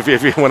comments if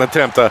you want to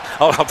attempt.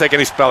 I'll take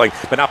any spelling.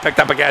 But now picked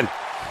up again.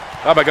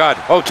 Oh, my God.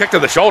 Oh, kick to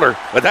the shoulder.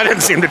 But that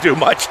didn't seem to do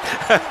much.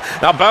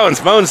 Now Bones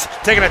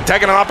taking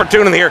an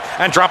opportunity here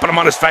and dropping him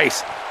on his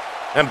face.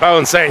 And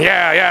Bones saying,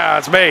 yeah,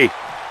 it's me.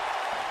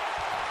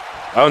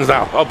 Bones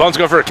now. Oh, Bones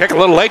going for a kick a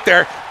little late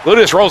there.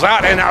 Gluteus rolls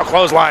out and now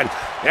clothesline.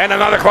 And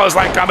another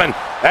clothesline coming.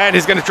 And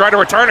he's going to try to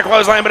return a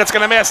clothesline, but it's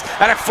going to miss.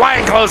 And a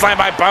flying clothesline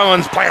by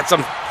Bones plants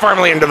him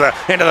firmly into the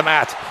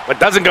mat.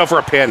 But doesn't go for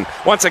a pin.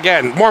 Once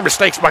again, more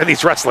mistakes by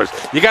these wrestlers.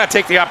 You got to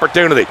take the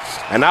opportunity.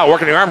 And now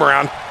working the arm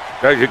around.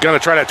 You're going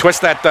to try to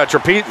twist that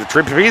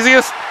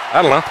trapezius?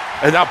 I don't know.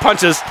 And now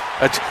punches.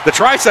 The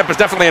tricep is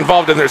definitely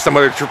involved in there. Some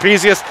other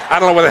trapezius. I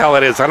don't know what the hell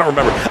it is. I don't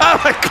remember. Oh,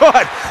 my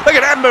God. Look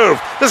at that move.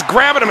 Just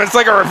grabbing him. It's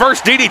like a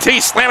reverse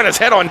DDT, slamming his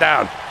head on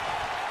down.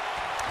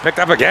 Picked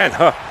up again.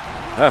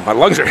 My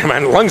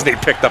lungs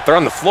need picked up. They're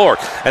on the floor.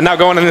 And now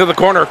going into the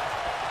corner.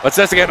 What's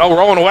this again? Oh,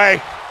 rolling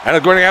away. And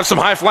I'm going to have some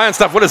high-flying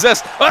stuff. What is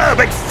this? Oh,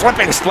 big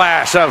flipping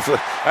splash. Just a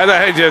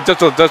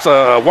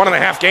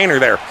 1.5 gainer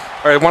there.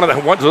 Or one? I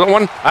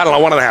don't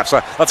know, 1.5.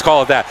 So let's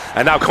call it that.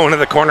 And now going to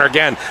the corner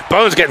again.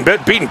 Bones getting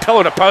beaten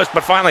pillow to post,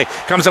 but finally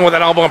comes in with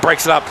that elbow and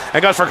breaks it up.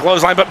 And goes for a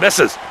clothesline, but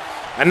misses.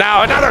 And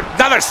now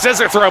another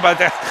scissor throw. But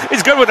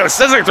he's good with those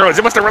scissor throws.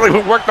 He must have really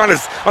worked on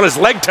his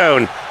leg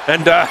tone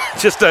and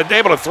just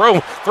able to throw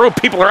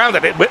people around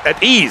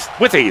at ease,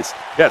 with ease.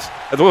 Yes,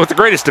 with the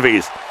greatest of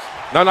ease.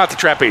 No, not the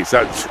trapeze.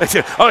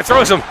 Oh, it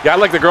throws them. Yeah, I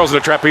like the girls in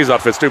the trapeze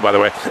outfits too, by the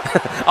way.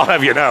 I'll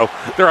have you know.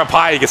 They're up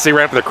high. You can see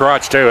right up their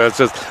crotch too. It's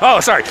just,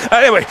 oh, sorry.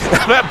 Anyway,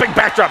 that big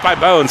backdrop by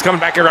Bones coming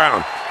back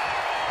around.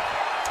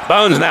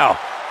 Bones now.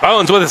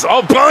 Bones with his,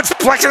 Bones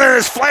flexing in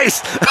his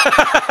face.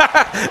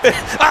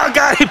 Oh,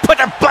 God, he put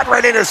the butt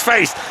right in his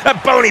face.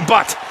 That bony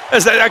butt.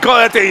 I call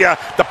that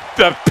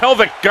the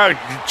pelvic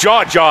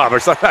jaw job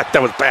or something.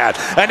 That was bad.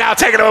 And now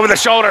taking it over the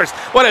shoulders.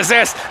 What is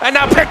this? And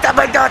now picked up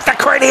and it's the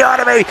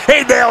craniotomy.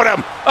 He nailed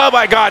him. Oh,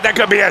 my God, that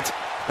could be it.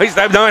 He's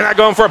not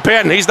going for a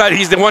pin. He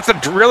wants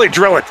to really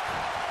drill it.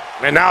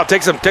 And now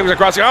takes him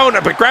across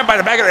the, but grabbed by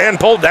the back of the head and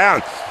pulled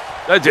down.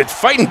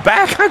 Fighting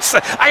back.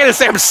 I gotta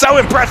say, I'm so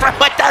impressed.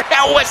 What the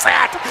hell was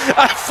that?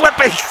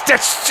 Flipping.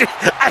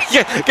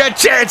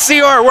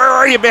 CR, where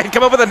are you, man?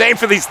 Come up with a name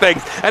for these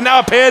things. And now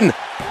a pin.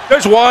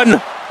 There's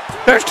one.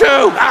 There's two.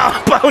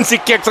 Oh,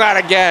 Bonesy kicks out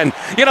again.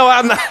 You know,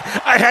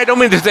 I don't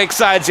mean to take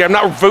sides here. I'm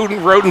not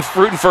rooting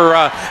for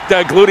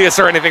the Gluteus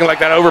or anything like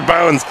that over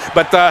Bones.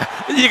 But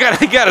you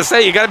gotta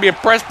say, you gotta be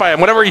impressed by him.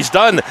 Whatever he's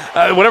done,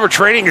 whatever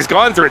training he's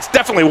gone through, it's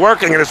definitely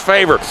working in his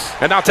favor.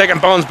 And now taking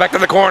Bones back to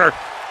the corner.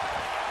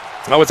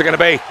 Oh, what's it going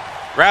to be?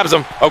 Grabs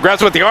him. Oh,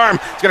 grabs him with the arm.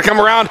 He's going to come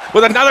around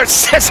with another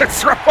scissor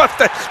throw off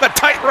the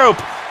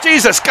tightrope.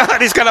 Jesus, God,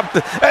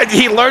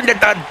 he learned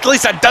at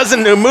least a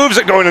dozen new moves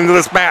are going into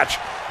this match.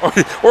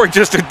 Or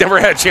just never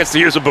had a chance to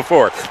use them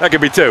before. That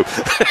could be two.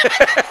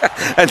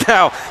 And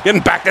now,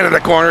 getting back into the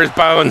corner is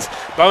Bones.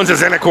 Bones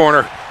is in the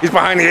corner. He's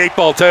behind the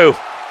 8-ball, too.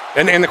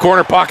 And in the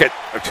corner pocket.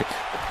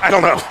 I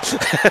don't know.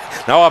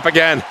 Now up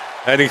again.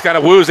 And he's kind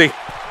of woozy.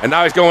 And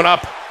now he's going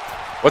up.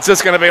 What's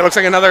this going to be? It looks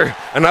like another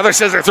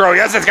scissor throw.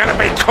 Yes, it's going to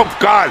be. Oh,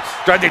 God.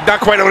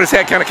 Not quite over his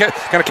head. Kind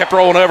of kept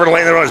rolling over and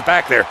laying it on his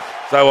back there.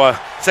 So,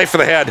 safe for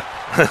the head.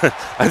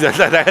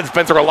 That head's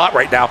been through a lot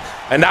right now.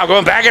 And now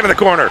going back into the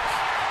corner.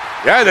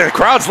 Yeah, the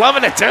crowd's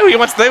loving it, too.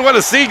 They want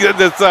to see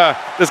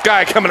this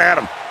guy coming at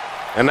him.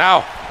 And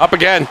now, up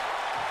again.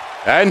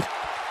 And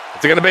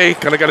what's it going to be?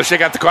 Going to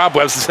shake out the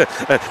cobwebs.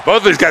 Both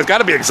of these guys got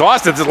to be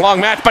exhausted. It's a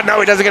long match. But no,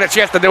 he doesn't get a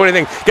chance to do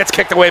anything. Gets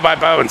kicked away by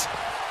Bones.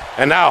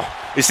 And now,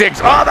 you see, the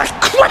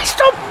Christ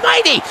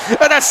almighty!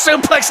 That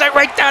suplex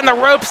right down the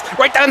ropes,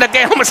 right down the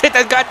damn, almost hit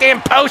that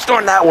goddamn post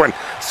on that one.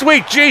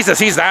 Sweet Jesus,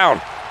 he's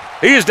down.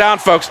 He is down,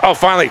 folks. Oh,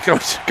 finally,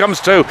 comes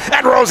to,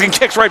 and rolls and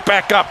kicks right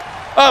back up.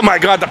 Oh, my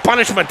God, the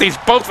punishment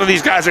both of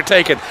these guys are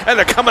taking, and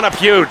they're coming up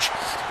huge.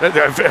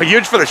 They're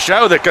huge for the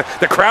show.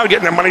 The crowd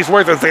getting their money's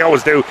worth, as they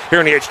always do here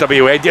in the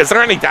HWA. Is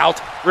there any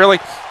doubt, really?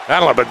 I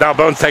don't know, but now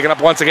Bones taking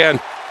up once again.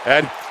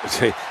 And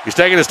he's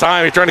taking his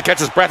time. He's trying to catch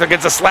his breath and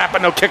gets a slap,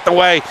 but no, kicked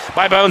away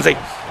by Bonesy.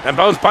 And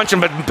Bones punching,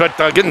 but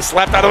getting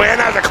slapped out of the way. And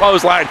there's a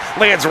clothesline.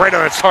 Lands right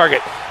on its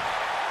target.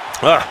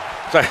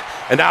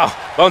 And now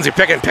Bonesy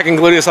picking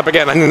Gluteus up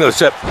again. I need another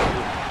sip.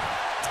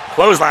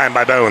 Clothesline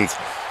by Bones.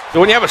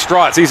 So when you have a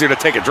straw, it's easier to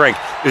take a drink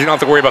because you don't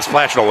have to worry about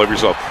splashing all over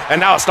yourself. And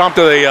now a stomp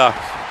to the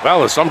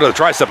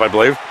tricep, I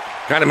believe.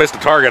 Kind of missed the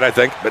target, I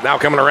think. But now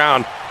coming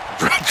around.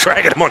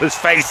 Dragging him on his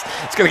face.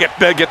 It's going to get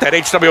that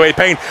HWA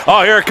pain.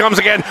 Oh, here it comes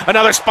again.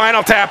 Another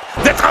spinal tap.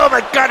 Oh,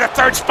 my God, a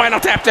third spinal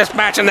tap this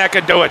match, and that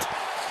could do it.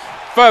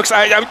 Folks,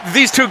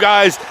 these two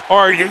guys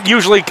are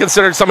usually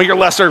considered some of your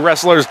lesser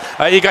wrestlers.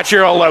 You got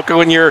your Loco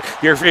and your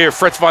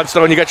Fritz Von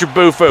Stone. You got your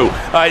Boo-Foo.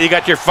 You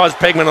got your Fuzz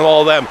Pigman and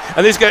all of them.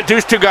 And these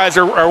two guys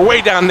are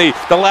way down the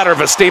ladder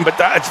of esteem.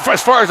 But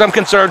as far as I'm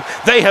concerned,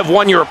 they have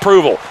won your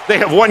approval. They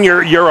have won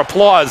your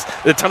applause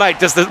tonight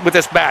with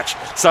this match.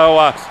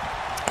 So,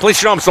 please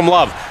show them some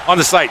love on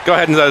the site. Go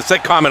ahead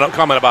and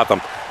comment about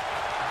them.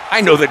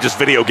 I know they're just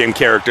video game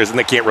characters and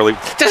they can't really.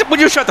 Would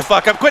you shut the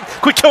fuck up?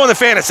 Quit killing the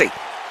fantasy.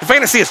 The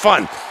fantasy is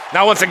fun.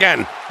 Now once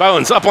again,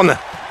 Bones up on the,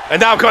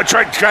 and now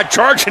try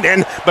charging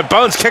in, but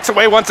Bones kicks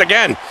away once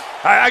again.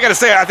 I gotta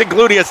say, I think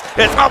Gluteus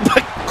is. Oh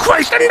my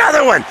Christ,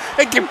 another one!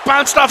 It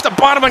bounced off the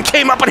bottom and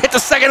came up and hit the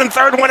second and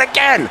third one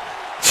again.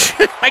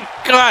 My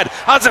God,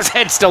 how's his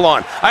head still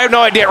on? I have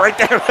no idea. Right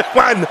there,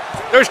 one.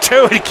 There's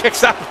two, and he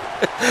kicks up.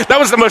 That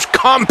was the most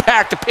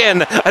compact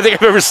pin I think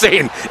I've ever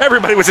seen.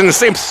 Everybody was in the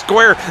same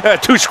square,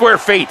 2 square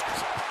feet.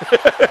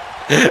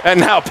 And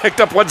now picked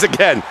up once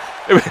again.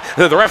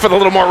 The ref with a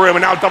little more room,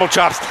 and now double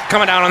chops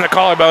coming down on the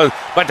collarbone,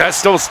 but that's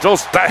still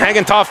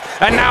hanging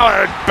tough. And now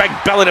a big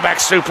belly-to-back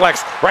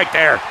suplex right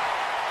there.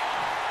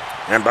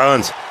 And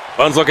Bones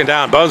looking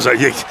down. Bones,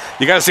 you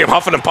got to see him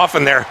huffing and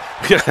puffing there.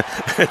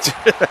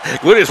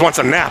 Gluteus wants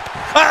a nap.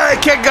 Oh,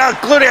 he kicked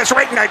Gluteus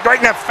right in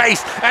the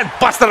face and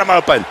busted him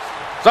open.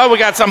 So we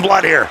got some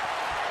blood here.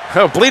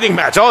 Oh, bleeding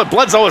match. Oh,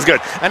 blood's always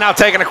good. And now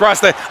taken across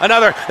the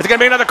another. It's going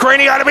to be another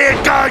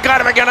craniotomy. God,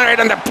 got him again right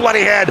in the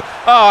bloody head.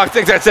 Oh, I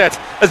think that's it.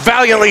 As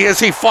valiantly as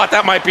he fought,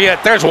 that might be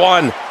it. There's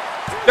one.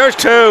 There's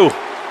two.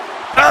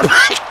 Oh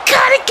my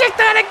God, he kicked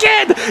out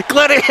again.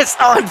 Gluteus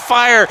on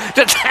fire,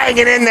 just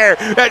hanging in there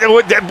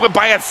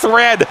by a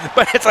thread.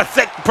 But it's a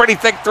pretty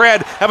thick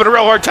thread. Having a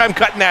real hard time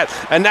cutting that.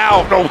 And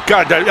now, oh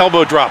God, that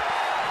elbow drop.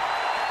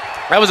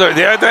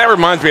 That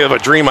reminds me of a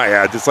dream I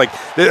had. It's like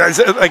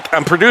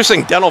I'm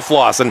producing dental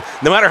floss, and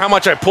no matter how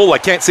much I pull, I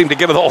can't seem to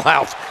get it all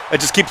out. It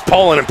just keeps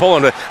pulling and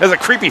pulling. It's a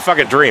creepy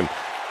fucking dream.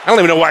 I don't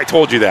even know why I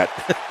told you that.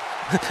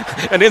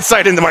 An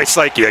insight into my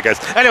psyche, I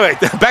guess. Anyway,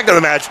 back to the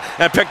match,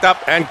 and picked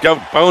up, and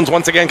go Bones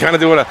once again kind of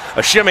doing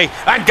a shimmy,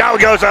 and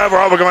goes over.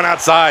 Oh, we're going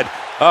outside.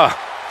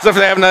 As if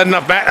they haven't had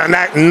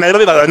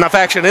enough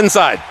action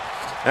inside.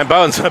 And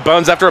Bones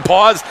after a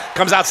pause,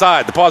 comes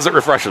outside. The pause that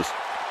refreshes.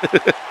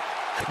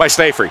 By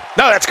Stay Free.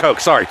 No, that's Coke,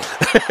 sorry.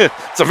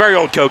 It's a very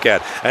old Coke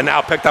ad. And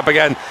now picked up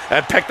again,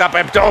 and picked up,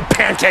 and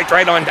pancaked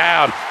right on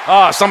down.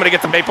 Oh, somebody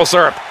get the maple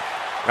syrup.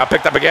 Now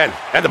picked up again,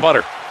 and the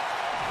butter.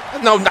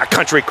 No, not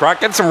country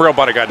crock. Get some real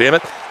butter,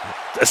 goddammit.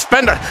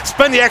 Spend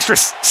the extra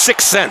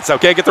 6 cents,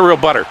 okay? Get the real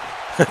butter.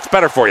 It's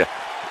better for you.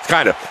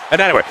 Kind of. And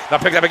anyway, now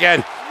picked up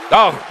again.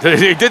 Oh,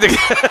 he did the...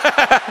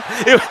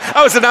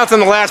 I was announcing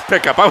the last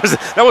pickup.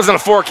 That wasn't a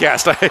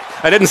forecast.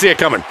 I didn't see it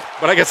coming,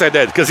 but I guess I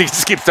did because he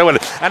just keeps doing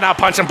it. And now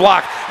punch and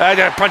block.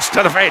 Punch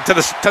to the face, to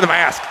the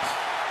mask.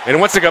 And he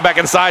wants to go back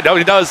inside. Oh,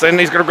 he does. And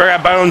he's going to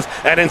grab Bones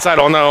and inside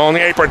on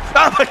the apron.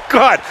 Oh my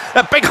God!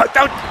 A big hook.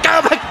 Oh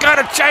my God!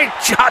 A chain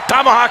chop,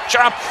 tomahawk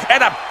chop,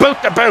 and a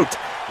boot to boot.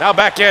 Now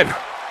back in.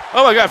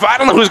 Oh my God! I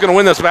don't know who's going to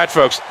win this match,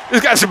 folks.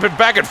 These guys have been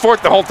back and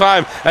forth the whole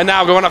time, and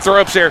now going up the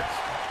ropes here.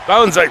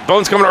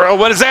 Bones coming around.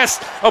 What is this?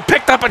 Oh,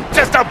 picked up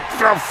just a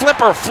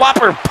flipper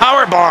flopper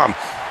power bomb.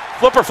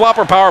 Flipper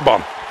flopper power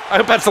bomb. I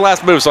hope that's the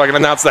last move, so I can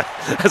announce that,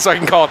 so I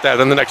can call it that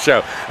in the next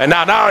show. And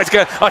now he's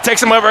gonna. Oh,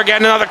 takes him over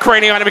again. Another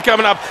craniotomy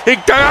coming up. He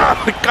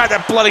got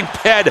that bloody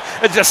head.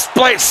 It's just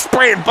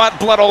spraying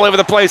blood all over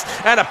the place.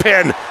 And a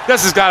pin.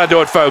 This has got to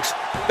do it, folks.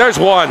 There's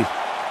one.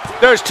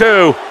 There's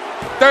two.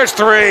 There's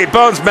three.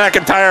 Bones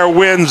McIntyre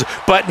wins,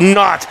 but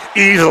not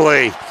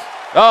easily.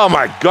 Oh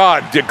my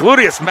God,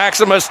 Gluteus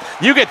Maximus,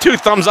 you get 2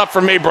 thumbs up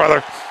from me,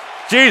 brother.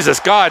 Jesus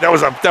God, that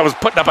was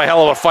putting up a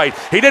hell of a fight.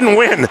 He didn't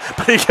win,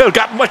 but he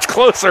got much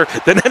closer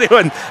than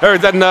anyone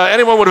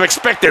would have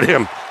expected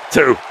him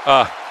to.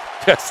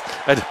 Yes,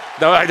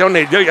 no, I don't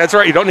need. That's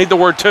right, you don't need the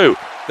word "to."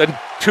 Then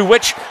to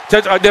which?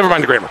 Never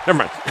mind the grammar. Never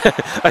mind.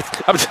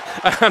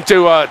 I'm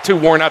too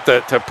worn out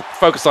to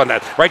focus on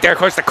that. Right there, of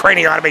course, the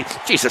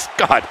craniotomy. Jesus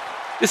God.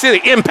 You see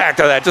the impact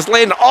of that, just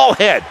landing all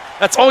head.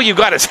 That's all you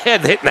got is head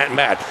hitting that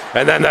mat.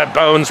 And then the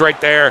Bones right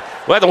there.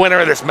 Well, the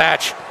winner of this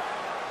match.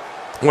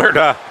 Where'd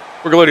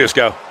Gluteus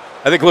go?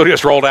 I think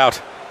Gluteus rolled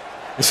out.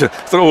 It's a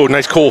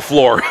nice cool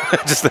floor.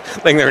 Just the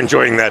thing they're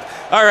enjoying that.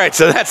 All right,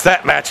 so that's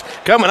that match.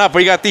 Coming up,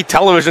 we got the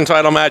television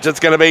title match. It's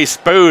going to be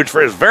Spoooooooge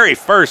for his very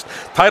first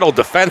title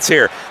defense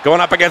here,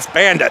 going up against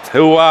Bandit,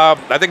 who I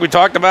think we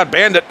talked about.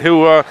 Bandit,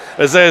 who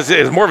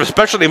is more of a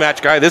specialty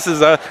match guy. This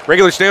is a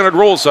regular standard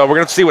rules, so we're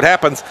going to see what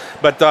happens.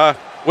 But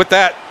with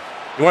that,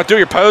 you want to do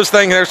your pose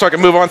thing there so I can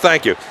move on?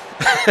 Thank you.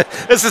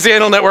 This is the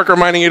Anal Network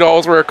reminding you to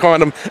always wear a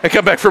condom and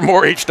come back for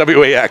more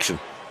HWA action.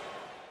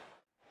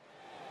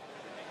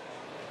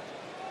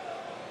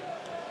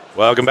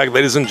 Welcome back,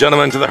 ladies and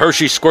gentlemen, to the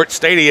Hershey Squirt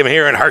Stadium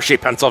here in Hershey,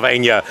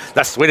 Pennsylvania,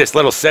 the sweetest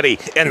little city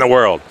in the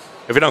world.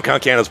 If you don't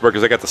count Canonsburg,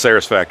 because they got the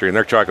Sarah's factory and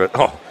their chocolate.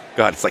 Oh,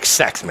 God, it's like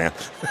sex, man.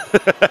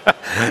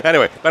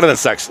 Anyway, better than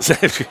sex.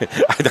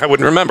 I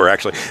wouldn't remember,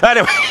 actually.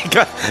 Anyway,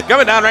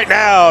 coming down right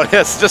now.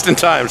 Yes, just in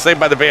time. Saved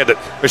by the Bandit.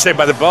 Or saved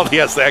by the Bald.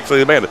 Yes, actually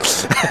the Bandit.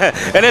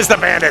 It is the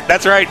Bandit.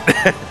 That's right.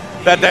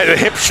 that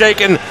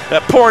hip-shaking,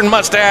 porn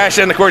mustache,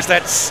 and, of course,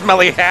 that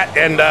smelly hat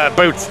and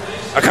boots.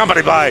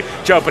 Accompanied by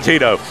Joe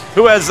Petito,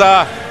 who has,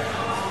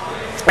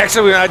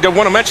 actually, I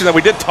want to mention that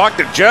we did talk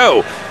to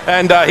Joe,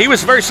 and he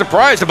was very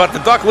surprised about the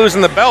Duck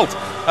losing the belt,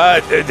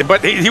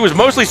 but he was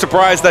mostly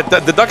surprised that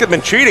the Duck had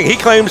been cheating. He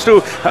claims to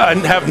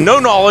have no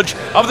knowledge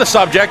of the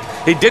subject.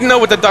 He didn't know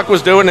what the Duck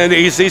was doing, and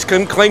he's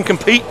claimed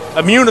complete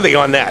immunity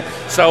on that.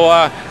 So,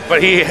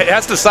 but he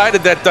has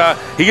decided that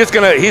he's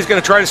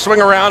gonna try to swing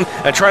around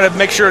and try to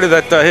make sure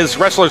that his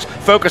wrestlers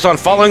focus on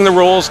following the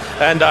rules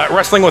and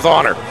wrestling with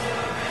honor.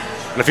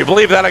 And if you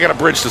believe that, I got a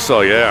bridge to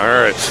sell you. Yeah,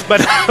 all right. But,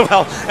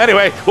 well,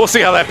 anyway, we'll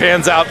see how that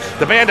pans out.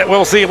 The Bandit,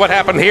 we'll see what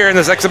happened here in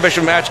this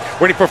exhibition match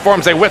where he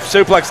performs a whip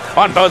suplex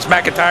on Bones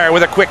McIntyre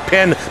with a quick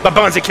pin. But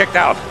Bones, he kicked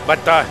out.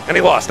 But, and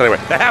he lost anyway.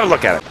 Now have a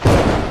look at it.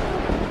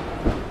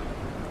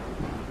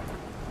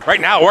 Right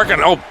now, working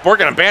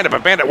a Bandit,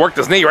 but Bandit worked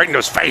his knee right into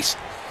his face.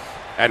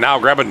 And now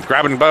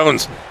grabbing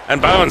Bones.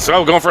 And Bones,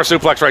 going for a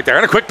suplex right there.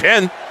 And a quick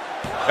pin.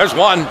 There's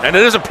one. And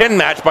it is a pin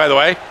match, by the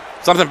way.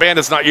 Something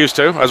Bandit's not used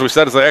to. As we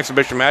said, it's an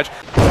exhibition match.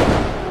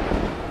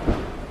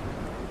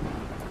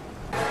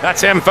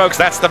 That's him, folks.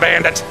 That's the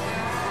Bandit.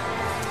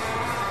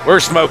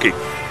 Where's Smokey?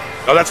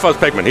 Oh, that's Fuzz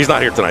Pigman. He's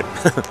not here tonight.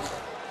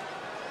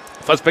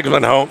 Fuzz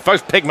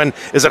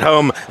Pigman is at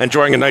home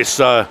enjoying a nice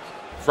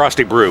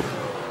frosty brew.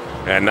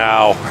 And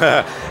now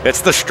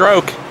it's the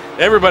stroke.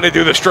 Everybody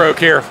do the stroke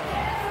here.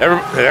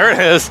 There it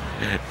is.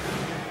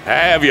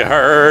 Have you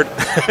heard?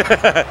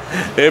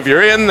 If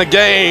you're in the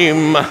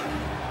game,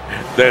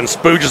 then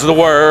Spoooooooge is the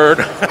word.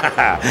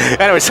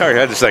 Anyway, sorry, I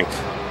had to sing.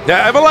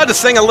 Yeah, I'm allowed to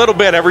sing a little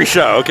bit every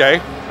show, okay?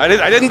 I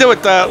didn't do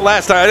it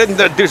last time. I didn't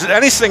do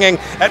any singing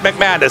at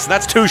McMadness, and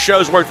that's 2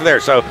 shows worth there,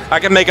 so I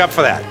can make up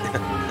for that.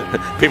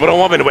 People don't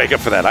want me to wake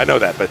up for that. I know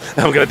that, but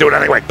I'm going to do it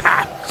anyway.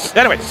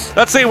 Anyway,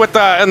 let's see what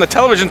in the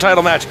television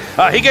title match.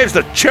 He gives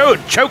the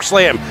choke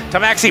slam to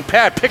Maxi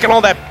Pad, picking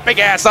all that big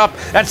ass up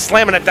and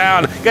slamming it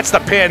down, gets the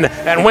pin,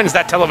 and wins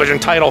that television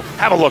title.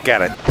 Have a look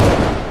at it.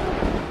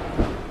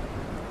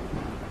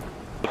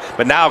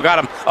 But now got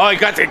him. Oh, he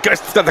got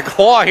the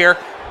claw here.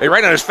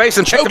 Right on his face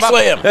and choke picked him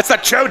slam. up. That's the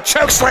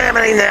choke slam,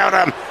 and he nailed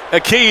him.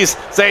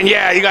 Keyz saying,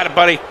 yeah, you got it,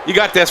 buddy. You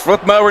got this.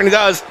 Flip him over, and he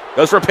does.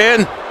 Goes for a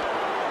pin.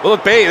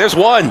 Look, B, there's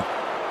 1.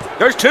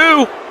 There's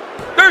 2.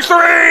 There's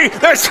 3.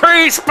 There's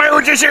 3.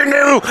 Spoooooooge is your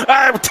new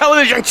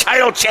television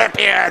title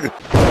champion.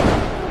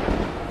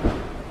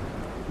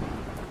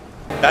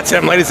 That's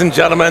him, ladies and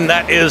gentlemen.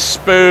 That is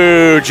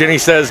Spoooooooge, and he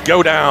says,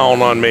 "Go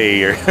down on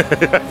me."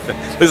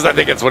 This is, I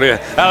think it's what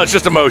it's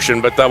just emotion,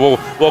 but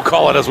we'll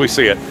call it as we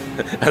see it.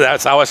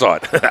 That's how I saw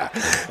it.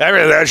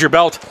 There's your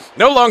belt.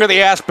 No longer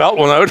the ass belt.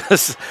 We'll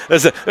notice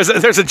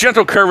there's a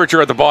gentle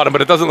curvature at the bottom,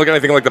 but it doesn't look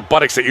anything like the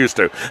buttocks it used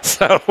to.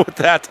 So with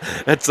that,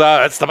 it's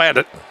the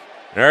Bandit.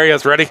 There he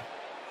is, ready.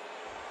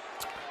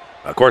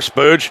 Of course,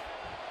 Spoooooooge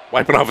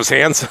wiping off his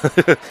hands,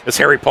 his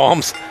hairy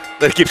palms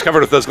that he keeps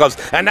covered with those gloves.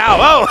 And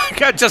now,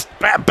 just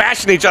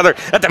bashing each other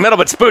at the middle,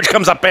 but Spoooooooge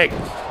comes up big.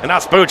 And now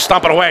Spoooooooooge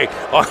stomping away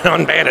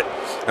on Bandit.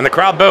 And the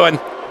crowd booing.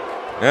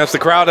 That's the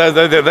crowd.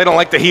 They don't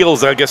like the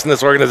heels, I guess, in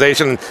this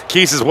organization.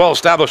 Keyz is well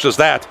established as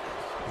that.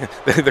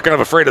 They're kind of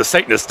afraid of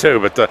Satanists, too.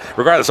 But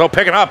regardless,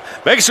 picking up.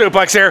 Big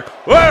suplex here.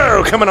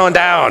 Whoa, coming on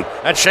down.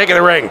 And shaking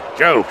the ring.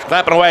 Joe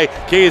clapping away.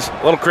 Keyz,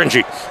 a little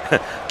cringy.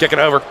 Kicking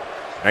over.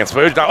 And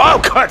Spoooooooge down.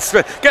 Oh, cuts.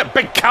 Get a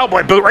big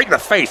cowboy boot right in the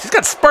face. He's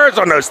got spurs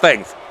on those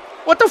things.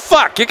 What the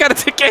fuck? You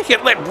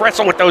can't let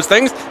wrestle with those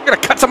things. You're gonna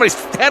cut somebody's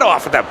head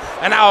off with them.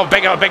 And now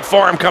a big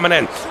forearm coming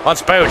in on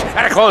Spoooooooge.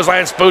 And a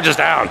clothesline. Spoooooooooge is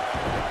down.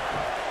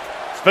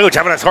 Spoooooooooge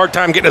having a hard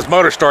time getting his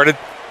motor started.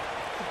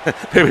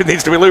 It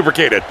needs to be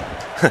lubricated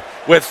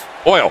with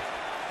oil.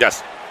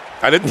 Yes.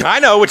 I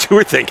know what you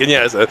were thinking.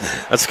 Yes,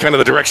 that's kind of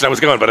the direction I was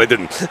going, but I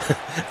didn't.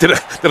 Did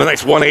a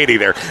nice 180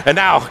 there. And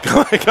now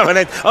coming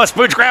in. Oh,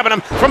 Spoooooooooge grabbing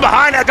him from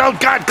behind. Oh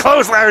God,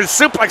 clothesline,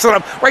 suplexing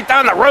him right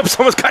down the ropes,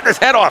 almost cutting his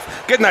head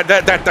off. Getting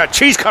that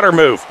cheese cutter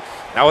move.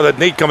 Now with a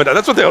knee coming down.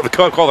 That's what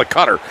they call the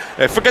cutter.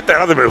 Forget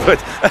that other move, but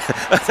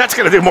that's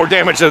going to do more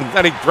damage than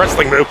any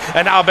wrestling move.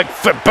 And now a big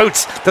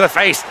boots to the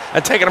face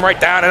and taking him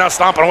right down and now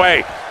stomping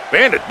away.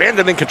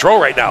 Bandit in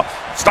control right now.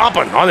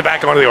 Stomping on the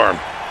back onto the arm.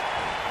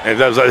 And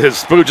his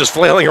Spoooooooooge is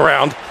flailing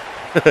around.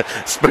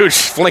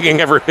 Spoooooooooge flinging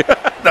every...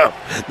 No.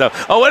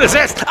 Oh, what is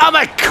this? Oh,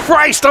 my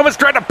Christ. Almost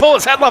trying to pull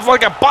his head off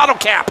like a bottle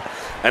cap.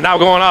 And now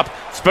going up.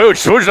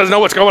 Spoooooooooge doesn't know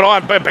what's going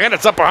on.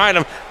 Bandit's up behind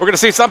him. We're going to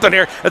see something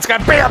here. It's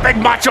got to be a big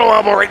macho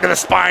elbow right to the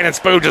spine, and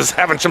Spoooooooooge is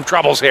having some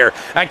troubles here.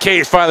 And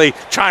Keyz finally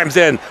chimes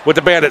in with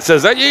the Bandit.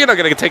 Says, you're not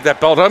going to take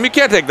that belt home. You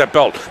can't take that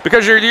belt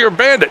because you're a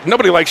bandit.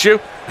 Nobody likes you.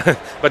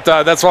 But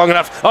that's long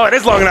enough. Oh, it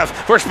is long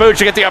enough for Spoooooooooge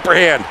to get the upper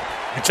hand.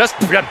 Just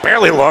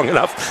barely long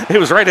enough. He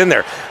was right in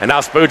there. And now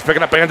Spoooooooooge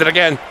picking up Bandit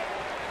again.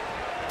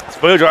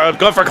 Spoooooooooge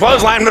going for a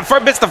clothesline.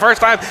 Missed the first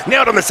time.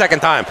 Nailed him the second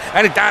time.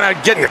 And he's down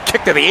getting a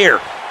kick to the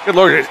ear. Good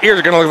Lord, his ears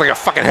are going to look like a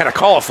fucking head of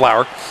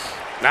cauliflower.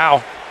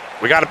 Now,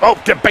 we got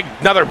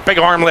another big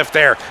arm lift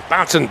there.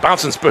 Bouncing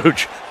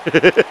Spoooooooooge.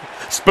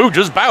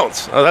 Spoooooooge's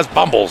bounce. Oh, that's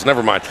Bumbles.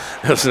 Never mind.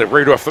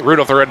 Rudolph the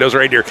Red-Nosed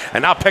Reindeer.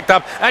 And now picked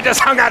up and just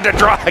hung out to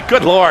dry.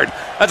 Good Lord.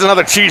 That's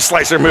another cheese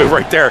slicer move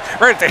right there.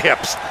 Right at the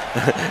hips.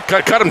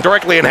 Cut him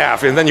directly in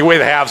half. And then you weigh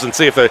the halves and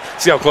see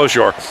how close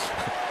you are.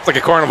 It's like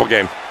a carnival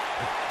game.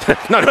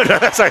 No,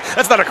 that's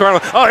not a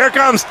carnival. Oh, here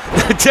comes.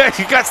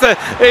 He got the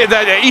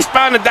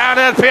eastbound and down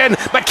in the pin,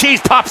 but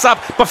Keyz pops up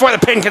before the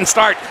pin can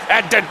start,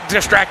 and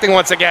distracting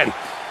once again.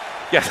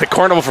 Yeah, the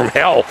carnival from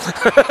hell.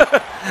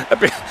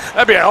 that'd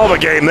be a hell of a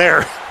game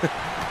there.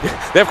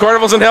 They have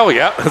carnivals in hell,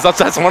 yeah.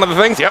 That's one of the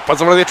things. Yep, that's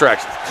one of the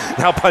attractions.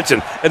 Now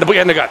punching in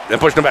the gut and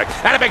pushing him back.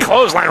 And a big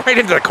clothesline right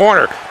into the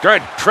corner.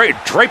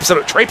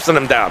 Traipsing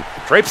him down.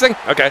 Traipsing?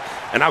 Okay.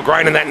 And now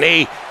grinding that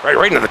knee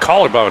right into the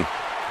collarbone.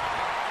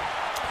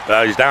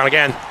 He's down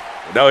again.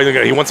 No,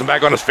 he wants him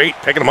back on his feet,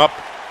 picking him up,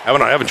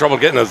 having trouble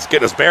getting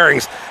his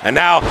bearings. And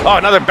now,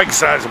 another big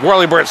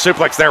whirly bird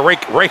suplex there,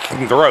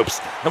 raking the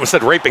ropes. I almost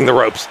said raping the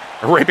ropes.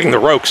 Raping the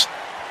ropes.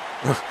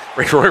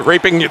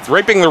 raping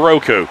the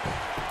Roku.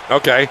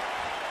 Okay.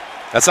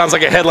 That sounds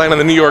like a headline on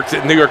the New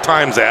York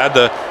Times ad.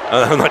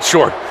 I'm not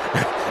sure.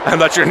 I'm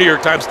not sure New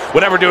York Times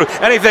would ever do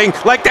anything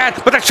like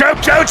that. But the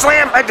choke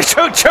slam, the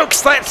choke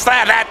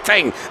slam, that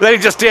thing that he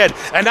just did.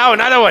 And now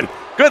another one.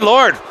 Good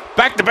Lord.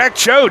 Back-to-back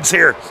chodes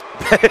here.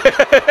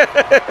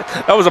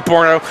 That was a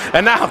porno.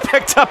 And now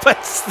picked up.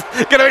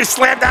 Gonna be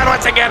slammed down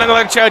once again.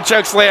 Another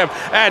choke slam.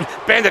 And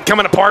Bandit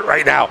coming apart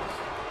right now.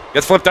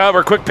 Gets flipped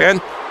over. Quick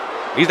pin.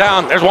 He's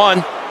down. There's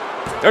one.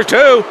 There's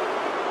two.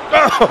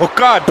 Oh,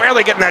 God.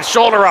 Barely getting that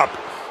shoulder up.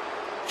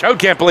 Chode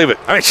can't believe it.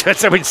 I mean,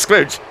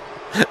 Spoooooge.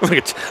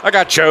 I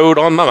got Chode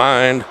on my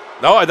mind.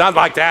 No, not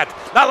like that.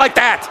 Not like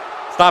that.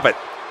 Stop it.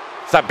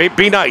 Stop.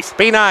 Be nice.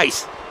 Be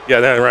nice. Yeah,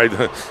 that's right.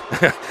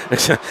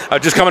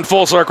 I'm just coming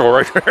full circle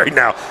right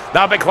now.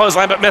 Now a big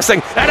clothesline, but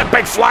missing. And a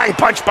big flying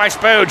punch by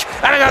Spoooooge.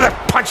 And another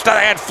punch to the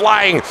head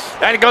flying.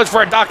 And he goes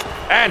for a duck.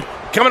 And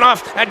coming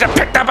off. And just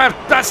picked up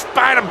a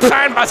spine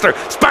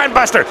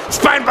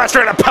buster,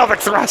 and a pelvic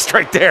thrust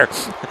right there.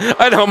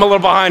 I know I'm a little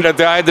behind.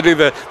 I had to do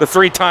the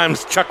 3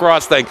 times Chuck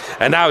Ross thing.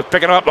 And now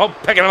picking him up. Oh,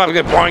 picking him up.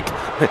 Good boink.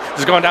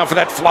 Just going down for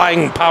that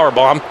flying power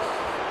bomb.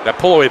 That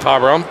pull-away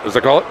power bomb, as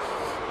they call it.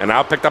 And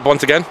now picked up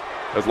once again.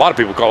 As a lot of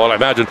people call it, I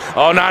imagine.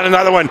 Oh, not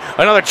another one.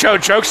 Another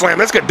choke slam.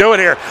 This could do it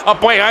here.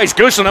 Up way ice,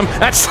 goosing him.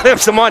 That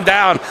slams him on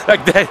down.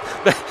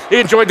 He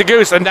enjoyed the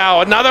goose. And now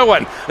another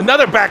one.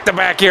 Another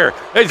back-to-back here.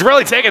 He's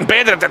really taking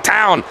Bandit to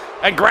town.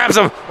 And grabs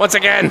him once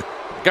again.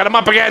 Got him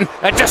up again.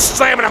 And just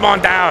slamming him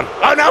on down.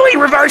 Oh, no, he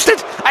reversed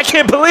it. I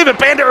can't believe it.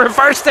 Bandit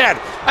reversed that.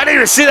 I didn't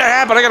even see that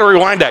happen. I got to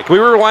rewind that. Can we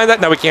rewind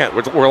that? No, we can't.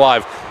 We're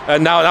live.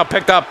 And now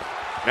picked up.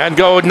 And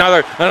go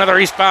another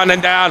eastbound and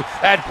down.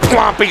 And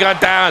plomp, he got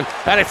down.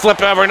 And he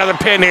flipped over another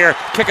pin here.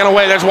 Kicking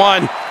away. There's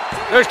one.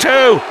 There's two.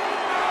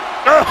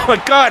 Oh,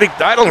 my God.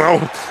 I don't know.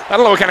 I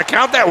don't know what kind of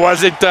count that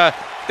was. It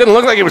didn't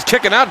look like he was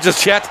kicking out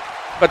just yet.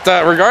 But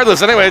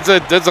regardless, anyway, it's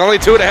only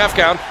 2.5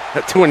 count.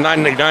 2 and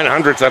 99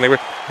 hundredths anyway.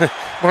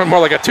 More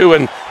like a 2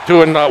 and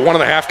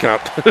 1.5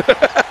 count.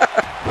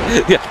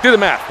 Yeah, do the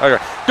math.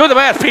 Okay. Do the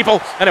math,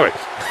 people. Anyway,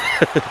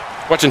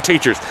 watching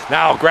teachers.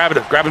 Now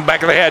grabbing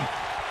back of the head.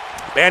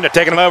 Bandit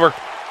taking him over.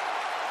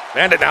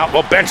 Bandit now.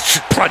 Well, bench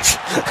punch.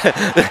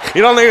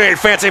 You don't need any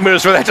fancy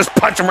moves for that. Just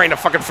punch him right in the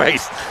fucking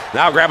face.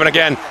 Now grabbing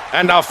again.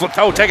 And now flip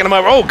toe taking him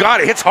over. Oh,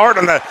 God. He hits hard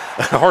on the...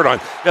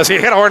 Yes, he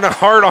hit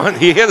hard on...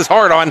 He hit his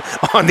hard on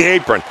the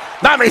apron.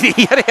 Not me.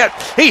 He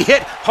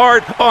hit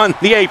hard on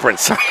the apron.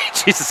 Sorry.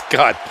 Jesus,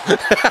 God.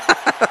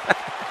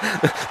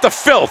 The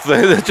filth.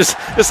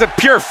 Just a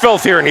pure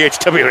filth here in the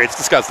HWA. It's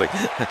disgusting.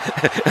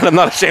 And I'm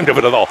not ashamed of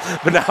it at all.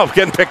 But now I'm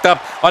getting picked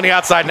up on the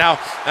outside now.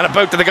 And a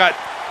boot to the gut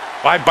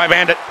by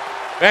Bandit.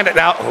 Bandit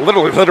now,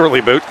 literally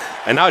boot.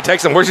 And now he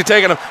takes him. Where's he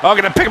taking him? Oh,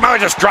 going to pick him up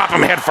and just drop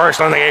him head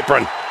first on the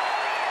apron.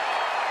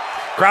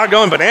 Crowd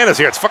going bananas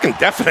here. It's fucking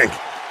deafening.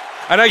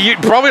 I know you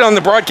probably on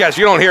the broadcast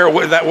you don't hear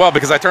it that well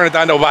because I turned it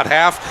down to about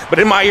half. But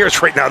in my ears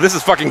right now, this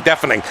is fucking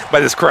deafening by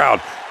this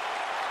crowd.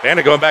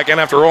 Bandit going back in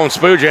after rolling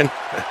Spoooooge in.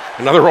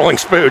 Another rolling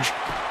Spoooooge.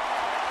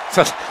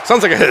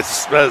 Sounds like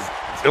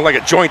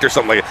a joint or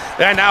something like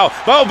that. And now,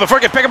 before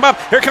I can pick him up,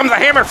 here comes the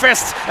hammer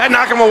fists and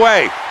knock him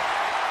away.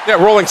 Yeah,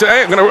 rolling.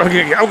 Hey, I'm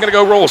gonna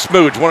go roll a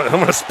Spoooooge. I'm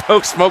gonna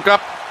smoke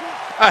up.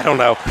 I don't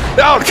know.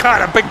 Oh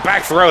God, a big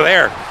back throw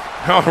there.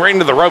 Oh, right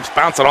into the ropes,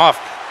 bouncing off.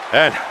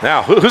 And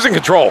now, who's in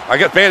control? I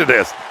guess Bandit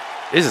is.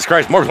 Jesus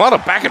Christ, a lot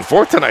of back and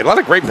forth tonight. A lot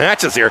of great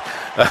matches here.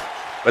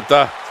 But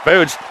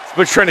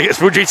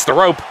Spoooooge eats the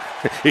rope.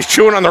 He's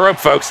chewing on the rope,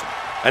 folks.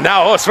 And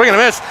now, swing and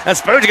a miss. And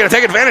Spoooooge going to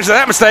take advantage of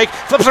that mistake.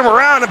 Flips him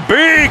around. A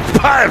big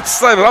pipe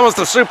slam. Almost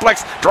a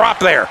suplex drop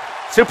there.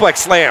 Suplex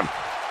slam.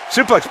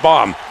 Suplex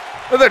bomb.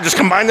 They're just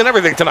combining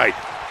everything tonight.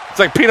 It's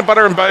like peanut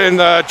butter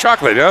and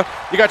chocolate, you know?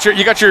 You got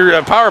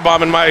your power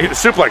bomb in my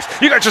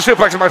suplex. You got your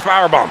suplex in my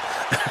power bomb.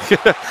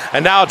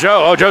 And now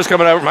Joe. Oh, Joe's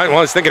coming over.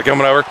 Well, he's thinking of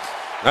coming over.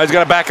 Now he's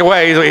got to back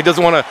away. He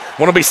doesn't want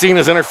to be seen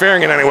as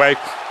interfering in any way.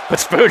 But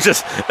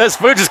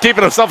Spoooooge is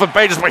keeping himself at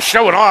bay just by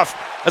showing off.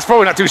 That's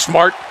probably not too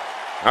smart.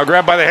 Now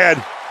grab by the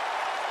head.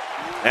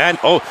 And,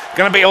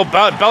 going to be old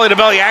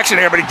belly-to-belly action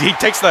here, but he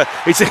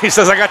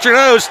says, I got your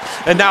nose.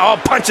 And now,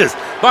 punches.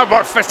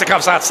 More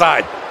fisticuffs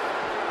outside.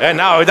 And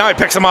now he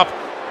picks him up.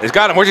 He's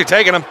got him. Where's he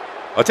taking him?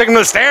 Oh, taking him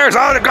to the stairs.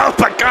 Oh,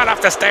 my God,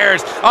 off the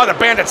stairs. Oh, the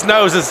Bandit's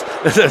nose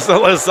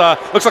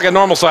looks like a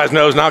normal-sized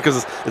nose now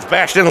because it's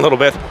bashed in a little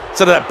bit.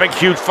 Instead of that big,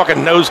 huge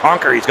fucking nose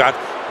honker he's got.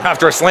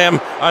 After a slam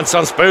on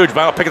some Spoooooge,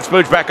 but picking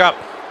Spoooooge back up.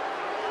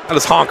 Not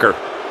his honker.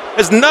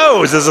 His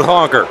nose is a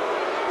honker.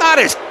 Not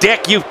his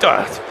dick. You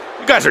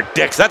guys are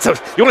dicks.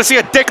 You want to see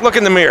a dick? Look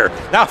in the mirror.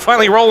 Now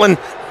finally rolling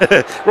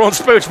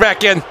Spoooooge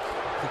back in.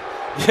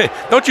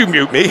 Don't you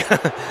mute me.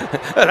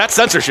 That's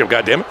censorship,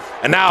 goddammit.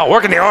 And now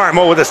working the arm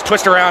with this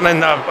twist around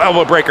and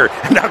elbow breaker.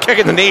 And now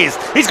kicking the knees.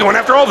 He's going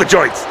after all the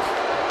joints.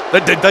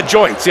 The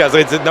joints, yes.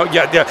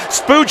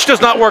 Spoooooge does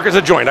not work as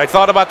a joint. I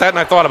thought about that,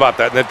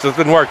 and it just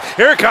didn't work.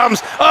 Here it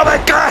comes. Oh, my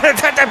God,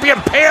 that'd be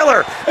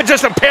impaler. It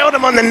just impaled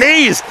him on the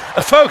knees.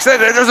 Folks,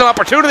 there's an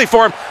opportunity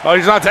for him. Oh,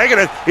 he's not taking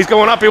it. He's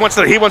going up. He wants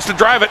to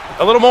drive it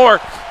a little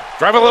more.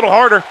 Drive it a little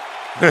harder.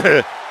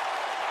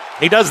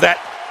 He does that.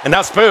 And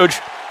now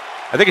Spoooooge,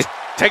 I think he's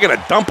taking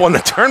a dump on the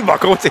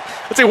turnbuckle.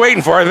 What's he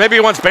waiting for? Maybe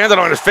he wants Bandit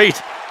on his feet.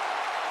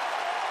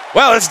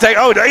 Well, let's take.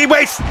 Oh, he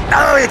waits.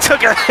 Oh, he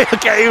took it.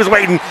 Okay, he was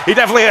waiting. He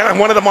definitely had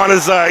one of them on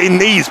his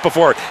knees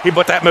before he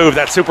put that move,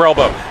 that super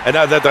elbow, and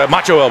now the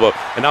macho elbow,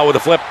 and now with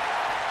the flip,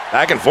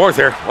 back and forth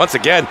here once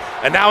again,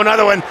 and now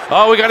another one.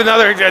 Oh, we got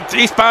another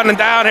eastbound and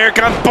down. Here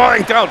comes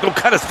boing. Don't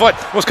cut his foot.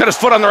 Almost cut his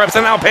foot on the ropes,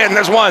 and now pin.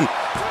 There's one.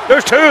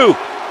 There's two.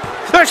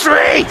 There's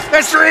three.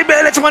 There's 3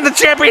 minutes. Won the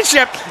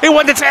championship. He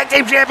won the tag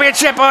team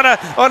championship on a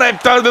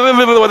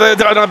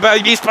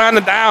eastbound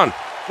and down,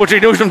 which he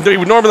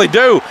would normally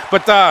do.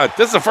 But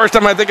this is the first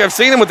time I think I've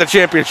seen him with the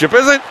championship,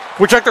 is it?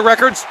 We check the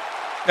records.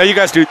 Now you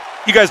guys do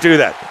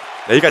that.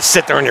 Now you guys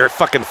sit there on your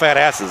fucking fat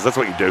asses. That's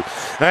what you do.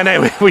 And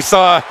anyway, we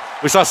saw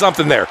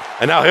something there.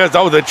 And now here's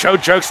the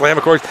choke slam.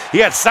 Of course, he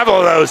had several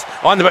of those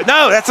on the.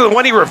 No, that's the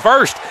one he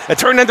reversed. It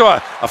turned into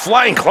a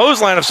flying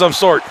clothesline of some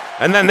sort.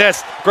 And then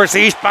this, of course, the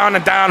eastbound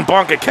and down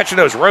bonk and catching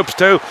those ropes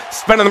too,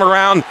 spinning them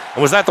around.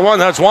 And was that the one?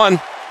 That's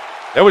one.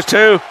 There was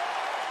two.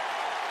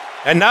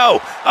 And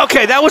no.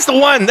 Okay, that was the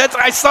one.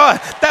 I saw.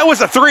 That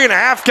was a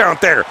 3.5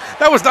 count there.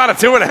 That was not a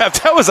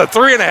 2.5. That was a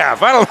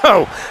 3.5. I don't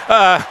know.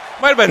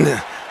 Might have been.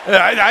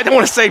 I don't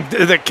want to say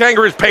the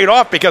Kangaroos paid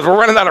off because we're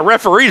running out of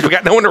referees. We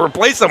got no one to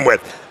replace them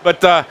with.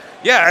 But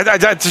yeah,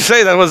 I'd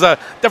say that was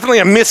definitely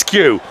a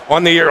miscue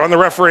on the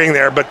refereeing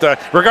there. But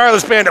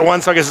regardless, Bandit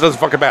won, so I guess it doesn't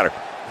fucking matter.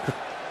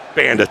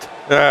 Bandit.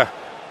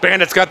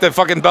 Bandit's got the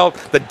fucking belt.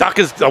 The Duck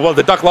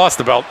lost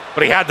the belt,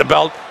 but he had the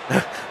belt.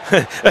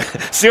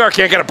 CR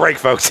can't get a break,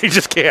 folks. He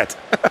just can't.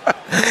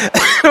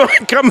 When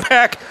we come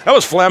back, that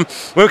was phlegm.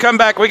 When we come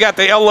back, we got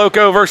the El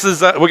Loco versus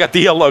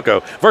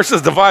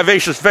the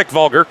Vivacious Vic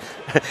Vulgar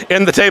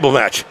in the table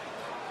match.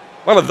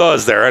 A lot of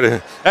those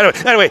there.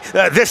 Anyway,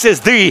 this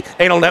is the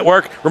Anal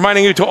Network,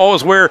 reminding you to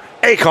always wear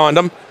a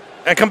condom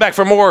and come back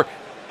for more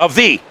of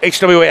the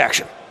HWA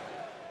action.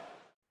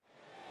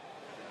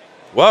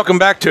 Welcome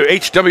back to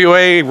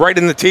HWA Right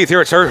in the Teeth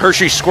here at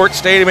Hershey Squirt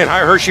Stadium in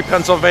High Hershey,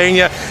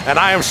 Pennsylvania, and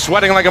I am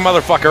sweating like a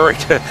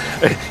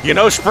motherfucker. You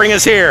know spring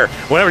is here.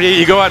 Whenever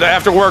you go out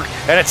after work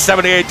and it's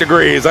 78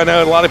 degrees. I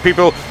know a lot of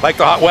people like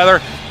the hot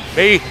weather.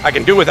 Me, I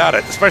can do without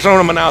it, especially when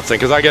I'm announcing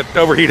because I get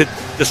overheated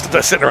just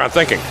sitting around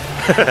thinking.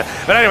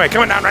 But anyway,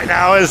 coming down right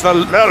now is the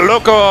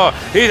Loco.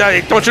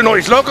 Don't you know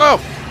he's Loco?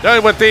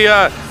 Don't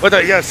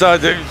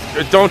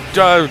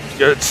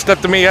step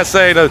to me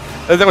essay. There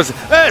was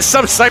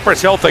some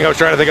Cypress Hill thing I was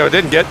trying to think of.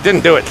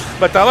 Didn't do it.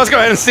 But let's go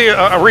ahead and see a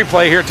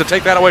replay here to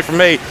take that away from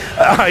me.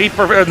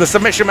 In the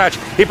submission match,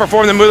 he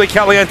performed the Muy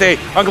Caliente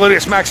on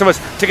Gluteus Maximus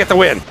to get the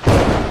win.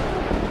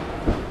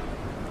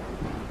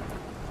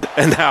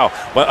 And now,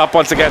 up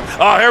once again.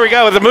 Oh, here we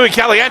go with the Muy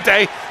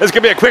Caliente. This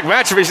could be a quick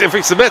match if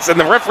he submits. And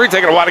the referee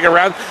taking a while to get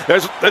around. No,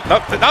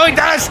 he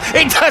does.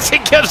 He does. He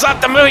gives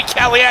up the Muy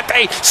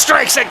Caliente.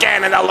 Strikes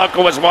again. And the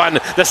Loco has won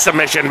the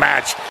submission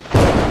match.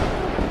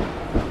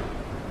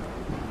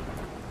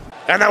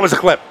 And that was a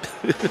clip.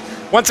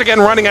 Once again,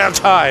 running out of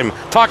time.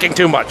 Talking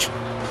too much.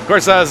 Of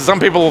course, some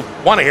people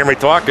want to hear me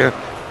talk.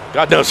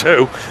 God knows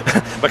who.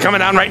 But coming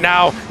down right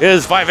now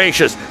is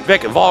Vivacious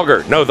Vic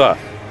Vulgar. No, the.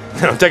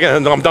 I'm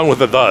done with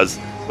the thes.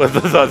 I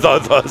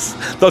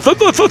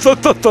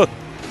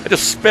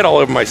just spit all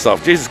over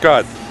myself. Jesus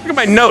God. Look at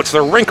my notes.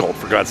 They're wrinkled,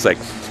 for God's sake.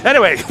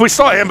 Anyway, we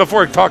saw him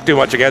before he talked too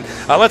much again.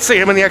 Let's see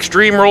him in the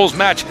Extreme Rules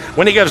match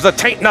when he gives the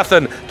taint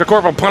nothing to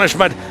corporal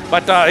punishment.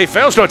 But he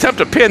fails to attempt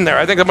a pin there.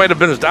 I think that might have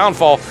been his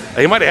downfall.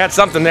 He might have had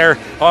something there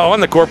on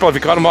the corporal if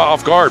he caught him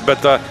off guard.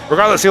 But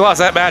regardless, he lost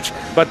that match.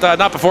 But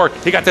not before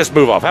he got this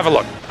move off. Have a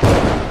look.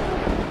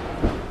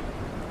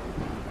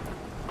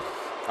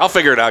 I'll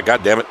figure it out,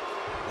 goddammit.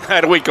 I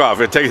had a week off.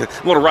 It takes a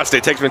little rusty.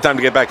 It takes me time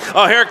to get back.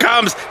 Oh, here it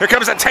comes. Here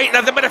comes a taint.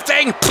 Nothing but a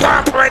thing.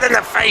 Plop right in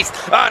the face.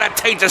 Oh, that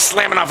taint just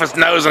slamming off his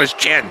nose and his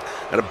chin.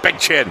 And a big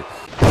chin.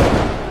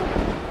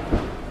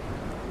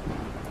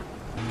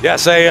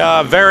 Yes,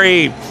 a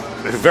very,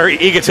 very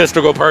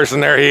egotistical person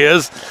there he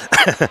is.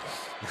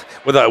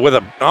 with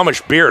a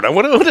Amish beard.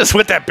 What is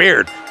with that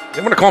beard?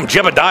 They want to call him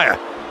Jebediah.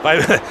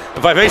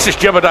 Vivacious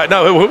Jebediah.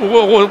 No,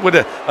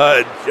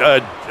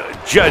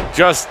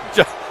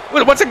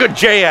 what's a good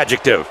J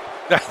adjective?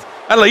 I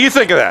don't know. You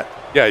think of that.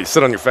 Yeah, you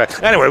sit on your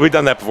fat. Anyway, we've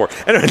done that before.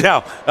 Anyway,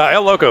 now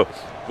El Loco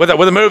with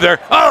a move there.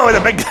 Oh, with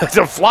a big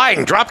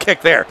flying drop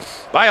kick there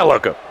by El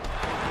Loco,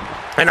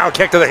 and now a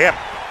kick to the hip.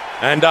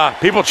 And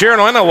people cheering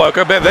on El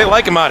Loco. They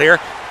like him out here.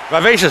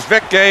 Vivacious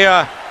Vic,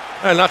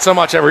 not so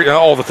much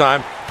all the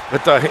time,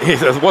 but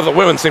the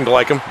women seem to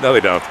like him. No,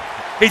 they don't.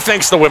 He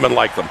thinks the women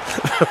like them,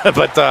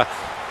 but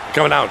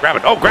coming out,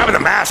 grabbing the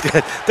mask,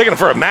 taking him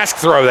for a mask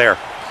throw there.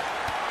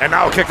 And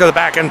now a kick to the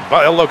back, and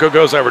El Loco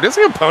goes over. Does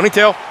he have a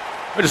ponytail?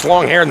 Or just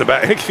long hair in the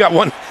back? He's got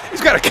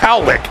a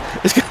cowlick.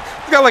 He's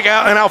got like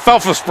an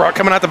alfalfa sprout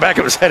coming out the back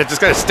of his head. It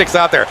just kind of sticks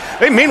out there.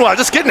 Hey, meanwhile,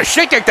 just getting a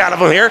shit kicked out of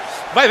him here.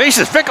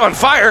 Vivacious Vic on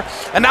fire,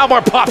 and now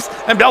more pops,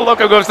 and El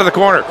Loco goes to the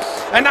corner.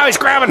 And now he's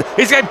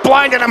getting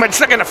blinded him and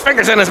sticking the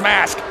fingers in his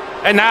mask.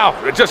 And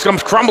now it just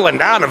comes crumbling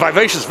down, and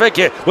Vivacious Vic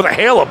here with a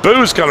hail of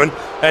booze coming,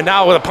 and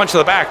now with a punch to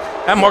the back,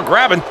 and more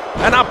grabbing,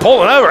 and now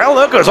pulling over. El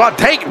Loco's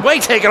way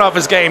taking off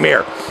his game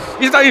here.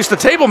 He's not used to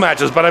table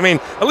matches, but I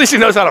mean, at least he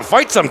knows how to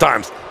fight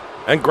sometimes.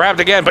 and grabbed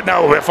again, but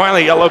no,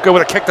 finally Loco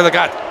with a kick to the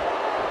gut.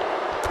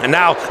 And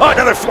now,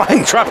 another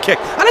flying drop kick.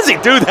 How does he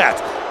do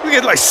that? He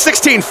get like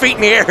 16 feet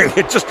in the air and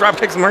it just drop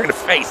kicks him right in the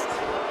face.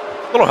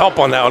 A little help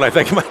on that one, I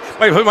think.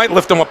 It might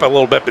lift him up a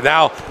little bit, but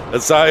now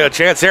there's a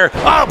chance here.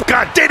 Oh,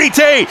 God,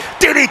 DDT!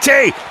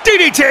 DDT!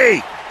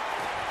 DDT!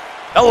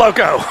 El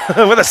Loco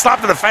with a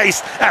slap to the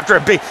face after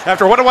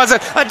what was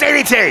it? A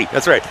DDT!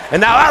 That's right. And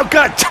now, oh,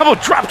 God, double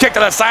drop kick to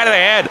the side of the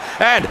head.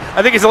 And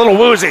I think he's a little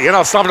woozy,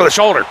 stomp to the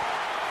shoulder.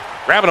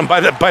 Grabbing him by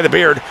the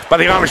beard, by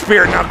the Amish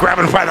beard, now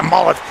grabbing him by the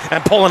mullet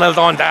and pulling it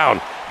on down.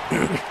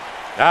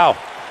 Now,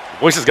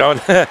 voice is going.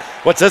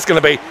 What's this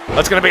going to be?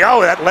 What's going to be?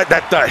 Oh,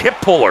 that hip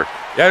puller.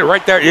 Yeah,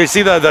 right there. You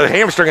see the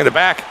hamstring in the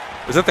back.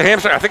 Is it the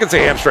hamstring? I think it's a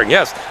hamstring,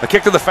 yes. A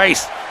kick to the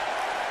face.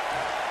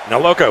 Now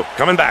Loco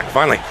coming back,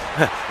 finally.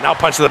 Now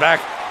punch to the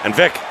back. And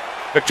Vic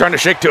trying to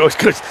shake to it.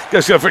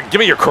 Give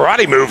me your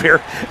karate move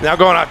here. Now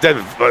going off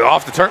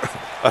the turn.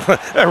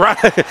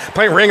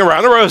 Playing ring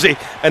around the rosy.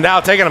 And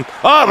now taking him.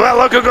 Oh, well,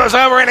 Loco goes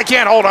over and he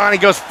can't hold on. He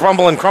goes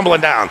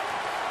crumbling down.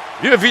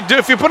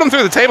 If you put him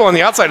through the table on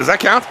the outside, does that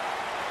count?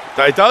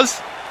 It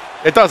does?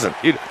 It doesn't.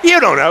 You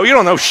don't know. You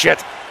don't know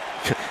shit.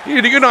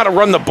 You know how to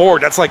run the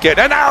board. That's like it.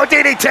 And now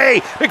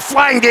DDT. Big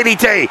flying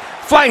DDT.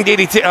 Flying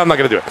DDT. I'm not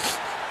going to do it.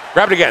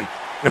 Grabbed it again.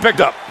 And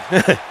picked up.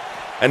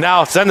 And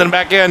now sending him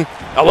back in.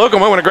 Loco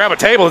might want to grab a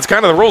table. It's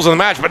kind of the rules of the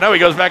match. But no, he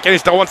goes back in. He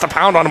still wants to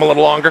pound on him a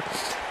little longer.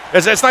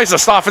 It's nice to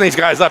soften these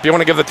guys up. You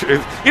want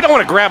to you don't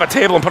want to grab a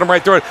table and put them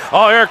right through it.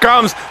 Oh, here it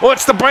comes. Oh,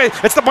 it's the Bueno.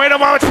 It's Bueno.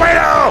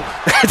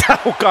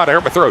 Oh, God, I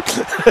hurt my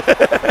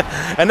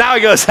throat. And now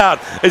he goes out.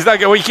 He's not.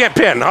 Well, you can't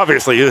pin,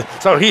 obviously.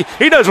 So he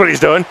knows what he's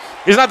doing.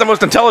 He's not the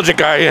most intelligent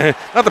guy,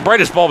 not the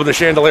brightest bulb in the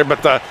chandelier,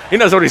 but he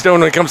knows what he's doing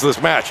when it comes to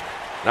this match.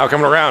 Now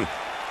coming around.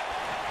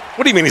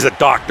 What do you mean he's a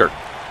doctor?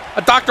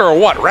 A doctor or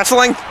what?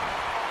 Wrestling?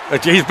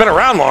 He's been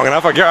around long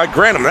enough. I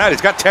grant him that. He's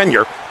got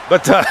tenure.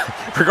 But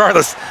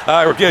regardless,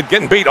 we're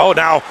getting beat. Oh,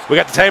 now we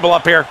got the table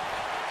up here.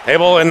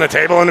 Table in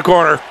the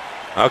corner.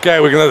 Okay,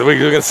 we're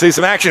gonna see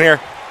some action here.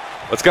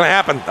 What's gonna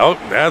happen? Oh,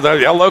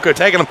 El Loco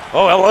taking him.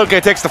 Oh, El Loco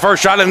takes the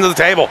first shot into the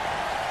table.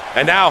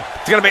 And now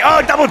it's going to be,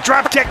 double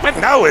drop kick. But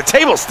no,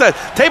 the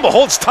table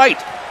holds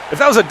tight. If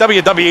that was a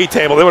WWE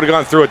table, they would have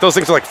gone through it. Those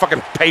things are like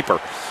fucking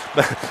paper.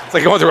 It's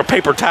like going through a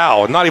paper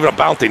towel, not even a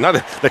Bounty, not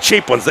the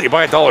cheap ones that you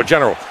buy at Dollar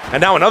General. And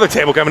now another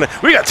table coming in.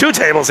 We got two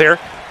tables here.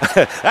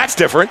 That's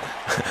different.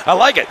 I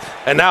like it.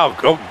 And now,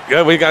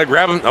 we got to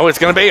grab him. Oh, it's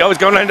going to be, he's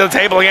going into the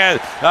table again.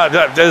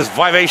 There's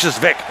Vivacious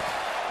Vic.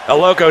 El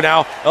Loco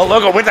now. El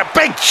Loco with a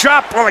big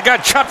chop. Oh, my God,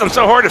 chopped him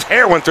so hard his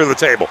hair went through the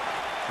table.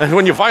 And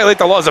when you violate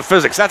the laws of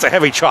physics, that's a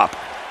heavy chop.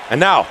 And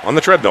now, on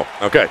the treadmill.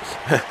 Okay.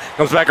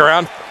 Comes back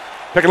around.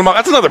 Picking him up.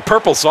 That's another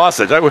purple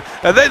sausage.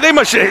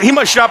 He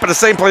must shop at the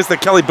same place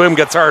that Kelly Boom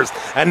gets hers.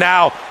 And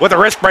now, with a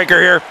wrist breaker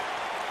here,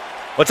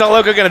 what's El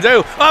Loco going to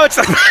do? Oh, it's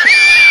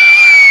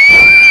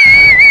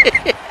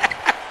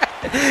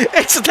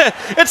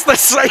it's the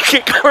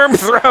psychic arm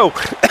throw.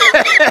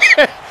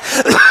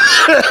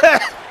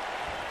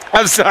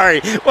 I'm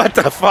sorry. What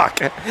the fuck?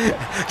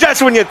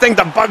 Just when you think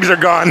the bugs are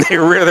gone, they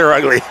rear their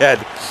ugly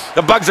head.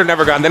 The bugs are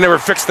never gone. They never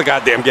fixed the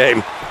goddamn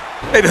game.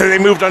 They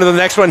moved on to the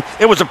next one.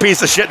 It was a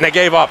piece of shit, and they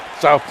gave up.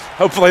 So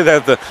hopefully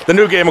the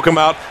new game will come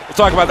out. We'll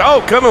talk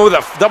about coming with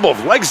a double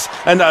of legs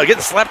and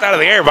getting slapped out of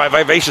the air by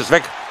Vivacious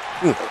Vic.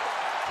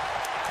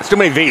 That's too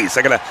many V's.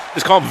 I'm going to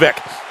just call him Vic.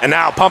 And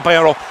now pump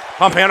handle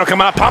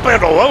coming up. Pump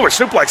handle over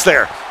suplex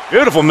there.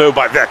 Beautiful move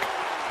by Vic.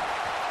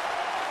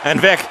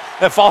 And Vic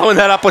following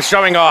that up with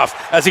showing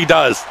off as he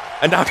does.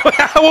 And now,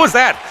 what was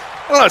that?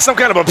 I don't know, some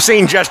kind of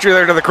obscene gesture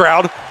there to the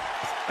crowd.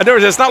 And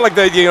it's not like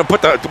they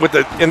put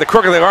in the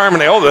crook of the arm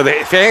and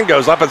the hand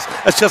goes up.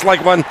 It's just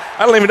like one.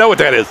 I don't even know what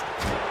that is.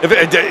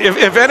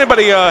 If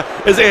anybody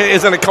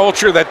is in a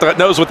culture that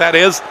knows what that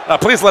is,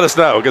 please let us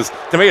know, because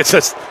to me it's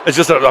just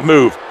a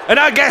move. And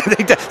again,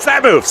 it's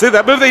that move. See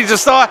that move that you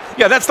just saw?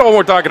 Yeah, that's the one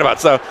we're talking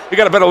about. So you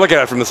got a better look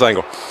at it from this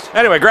angle.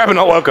 Anyway, grabbing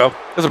El Loco.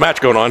 There's a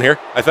match going on here,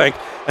 I think.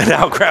 And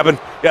now grabbing,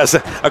 yes,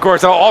 of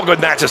course, all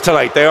good matches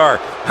tonight. They are.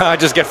 I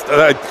just get,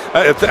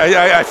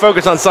 I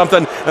focus on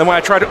something, and when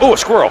I try to, a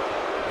squirrel.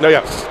 No,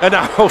 yeah. And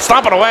now,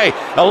 stomping away.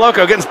 El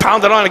Loco getting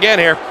pounded on again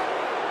here.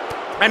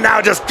 And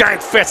now just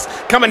giant fists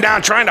coming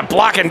down, trying to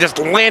block and just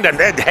landing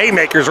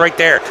haymakers right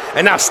there.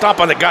 And now stomp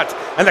on the gut.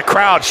 And the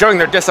crowd showing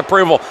their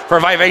disapproval for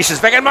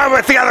Vivacious Vic. And more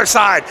with the other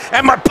side.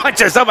 And more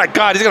punches. Oh, my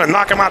God. He's going to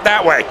knock him out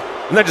that way.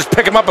 And then just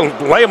pick him up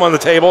and lay him on the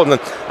table. And then,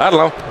 I don't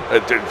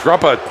know,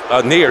 drop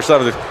a knee or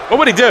something. What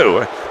would he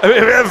do?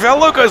 If El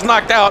Loco is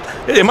knocked out,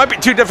 it might be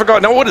too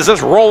difficult. Now, what is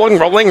this? Rolling.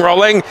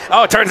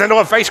 Oh, it turns into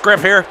a face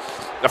grip here.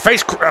 A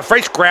face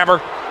grabber.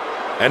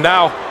 And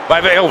now he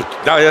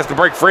has to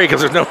break free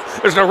because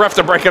there's no ref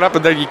to break it up,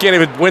 and then you can't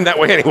even win that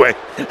way anyway.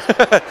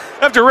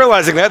 After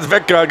realizing that,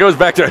 Vic goes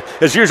back to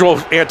his usual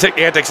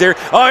antics here.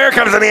 Oh, here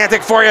comes an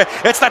antic for you.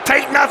 It's the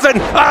take nothing.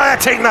 Oh,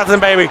 that take nothing,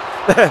 baby.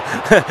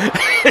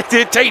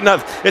 It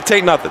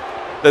take nothing.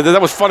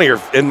 That was funnier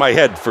in my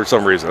head for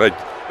some reason.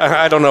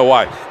 I don't know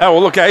why. Oh,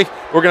 well, okay.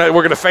 We're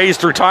gonna phase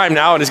through time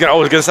now, and he's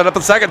gonna set up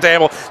the second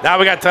table. Now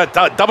we got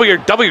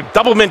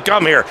double mint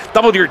gum here.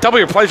 Double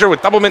your pleasure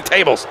with double mint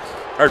tables.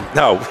 Or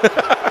no,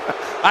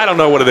 I don't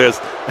know what it is.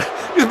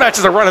 These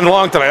matches are running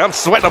long tonight. I'm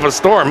sweating up a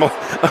storm.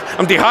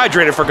 I'm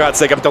dehydrated, for God's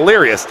sake. I'm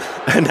delirious.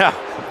 And now,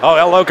 oh,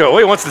 El Loco,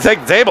 he wants to take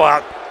the table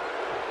out.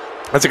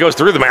 Once it goes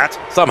through the match,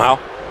 somehow.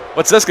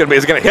 What's this going to be?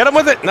 Is he going to hit him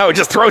with it? No, he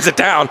just throws it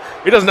down.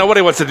 He doesn't know what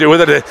he wants to do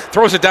with it. He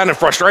throws it down in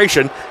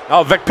frustration.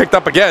 Oh, Vic picked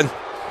up again.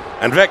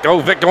 And Vic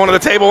going to the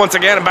table once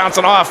again and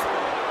bouncing off.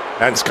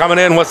 And it's coming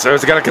in. What's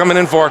there's got to coming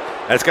in for?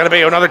 And it's going to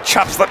be another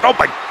chop slap. Oh,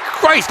 my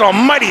Christ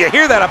almighty, you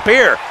hear that up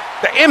here.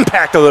 The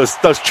impact of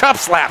those chop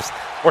slaps.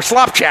 Or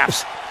slop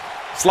chaps.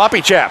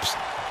 Sloppy chaps.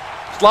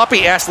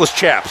 Sloppy assless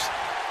chaps.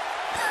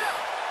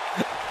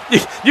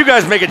 You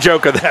guys make a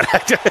joke of that.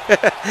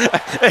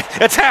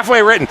 It's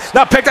halfway written.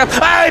 Now picked up.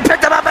 Ah, he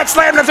picked him up and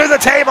slammed him through the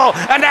table.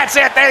 And that's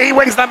it. There he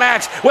wins the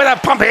match with a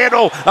pump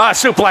handle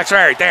suplex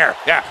right there.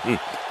 Yeah.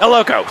 El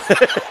Loco.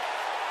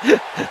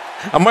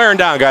 I'm wearing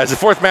down, guys. The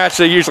fourth match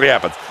usually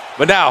happens.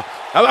 But now,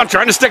 I'm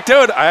trying to stick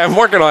to it. I am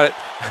working on it.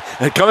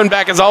 Coming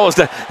back is always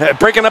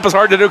breaking up is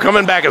hard to do.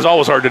 Coming back is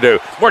always hard to do.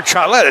 More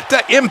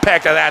the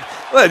impact of that.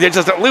 You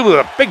just leave with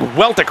a big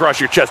welt across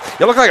your chest.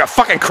 You look like a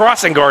fucking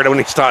crossing guard when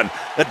he's done.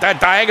 That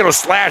diagonal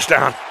slash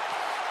down,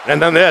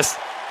 and then this.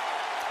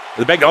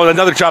 The big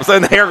another chop.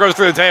 Then the hair goes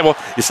through the table.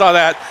 You saw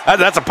that.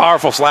 That's a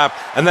powerful slap.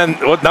 And then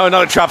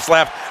another chop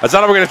slap. That's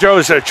not what we're gonna show.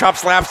 Is chop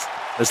slaps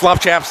and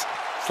slop chaps,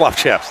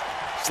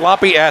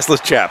 sloppy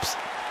assless chaps.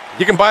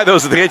 You can buy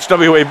those at the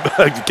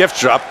HWA gift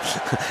shop.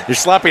 Your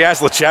sloppy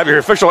assless chap, your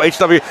official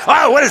HW.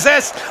 Oh, what is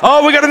this?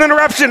 Oh, we got an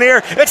interruption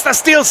here. It's the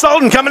Steel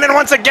Sultan coming in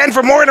once again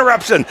for more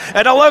interruption.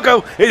 And El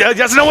Loco, he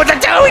doesn't know what to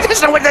do. He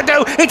doesn't know what to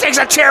do. He takes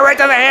a chair right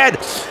to the head.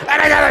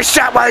 And another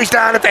shot while he's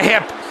down at the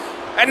hip.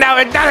 And now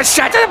another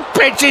shot to the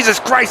pin. Jesus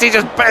Christ, he's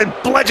just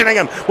bludgeoning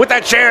him with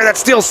that chair, that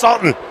Steel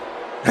Sultan.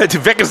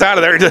 Vic is out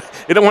of there.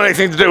 He don't want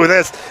anything to do with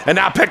this. And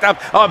now picked up,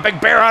 big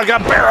bear hug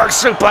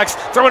suplex,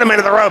 throwing him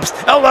into the ropes.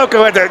 El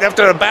Loco,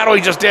 after the battle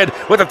he just did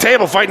with the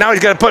table fight, now he's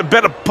going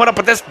to put up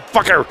with this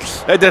fucker.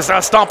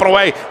 Just stomping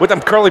away with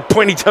them curly,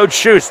 pointy-toed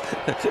shoes.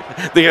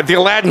 the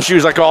Aladdin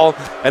shoes, I call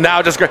them. And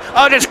now just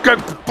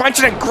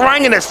punching and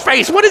grinding his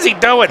face. What is he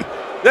doing?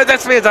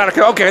 That's me.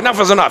 Okay, enough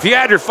is enough. You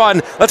had your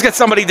fun. Let's get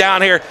somebody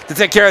down here to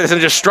take care of this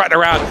and just strutting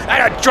around.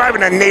 And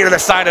driving a knee to the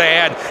side of the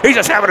head. He's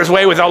just having his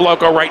way with El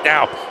Loco right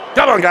now.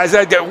 Come on, guys.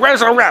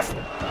 Where's the ref?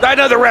 I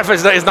know the ref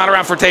is not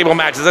around for table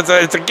matches.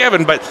 It's a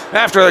given, but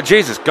after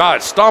Jesus,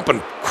 God,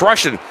 stomping,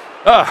 crushing.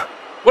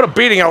 What a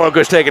beating El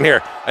Loco's taking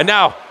here. And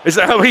now, he's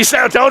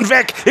telling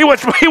Vic, he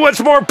wants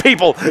more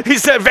people. He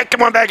said, Vic,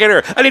 come on back in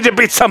here. I need to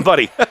beat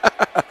somebody.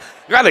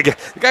 The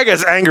guy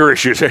has anger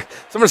issues.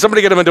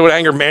 Somebody get him into an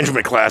anger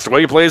management class,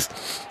 will you please?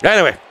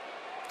 Anyway,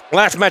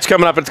 last match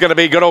coming up, it's going to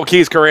be good old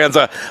Keyz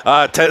Karanza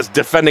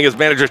defending his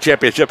Managers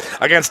Championship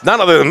against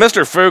none other than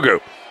Mr. Fugu.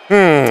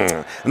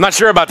 I'm not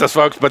sure about this,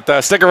 folks,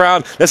 but stick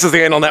around. This is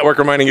the Anal Network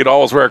reminding you to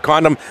always wear a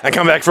condom and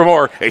come back for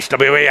more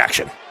HWA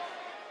action.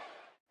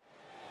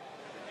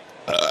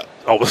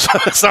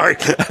 Sorry.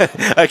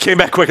 I came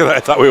back quicker than I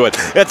thought we would.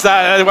 It's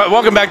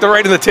welcome back to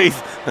Right in the Teeth.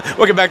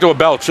 Welcome back to a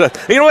belch. You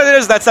know what it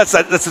is? That's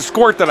the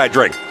squirt that I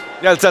drink.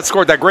 Yeah, it's that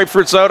squirt, that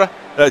grapefruit soda.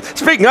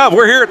 Speaking of,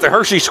 we're here at the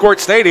Hershey Squirt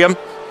Stadium.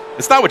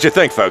 It's not what you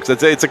think, folks.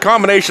 It's a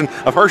combination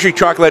of Hershey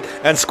chocolate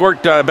and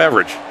Squirt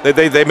beverage.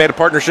 They made a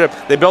partnership.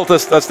 They built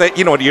this.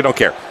 You know what? You don't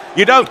care.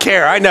 You don't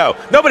care. I know.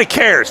 Nobody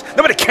cares.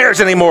 Nobody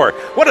cares anymore.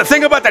 What a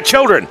thing about the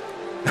children.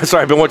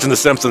 Sorry, I've been watching The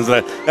Simpsons.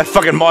 That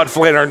fucking Maude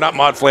Flanders, not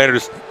Maude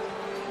Flanders.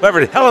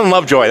 Helen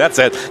Lovejoy, that's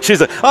it. She's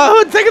like,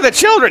 oh, think of the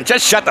children.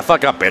 Just shut the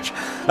fuck up, bitch.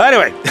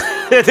 Anyway,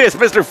 it is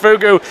Mr.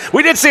 Fugu.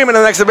 We did see him in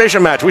an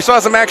exhibition match. We saw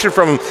some action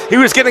from him. He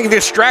was getting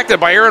distracted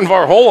by Aaron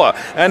Varhola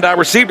and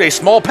received a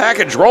small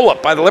package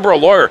roll-up by the liberal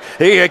lawyer.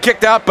 He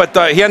kicked out, but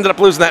he ended up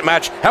losing that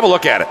match. Have a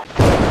look at it.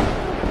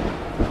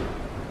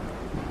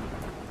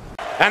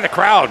 And the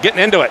crowd getting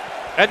into it.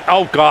 And,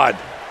 oh, God.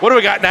 What do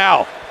we got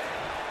now?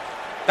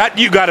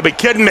 You got to be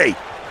kidding me.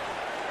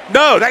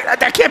 No,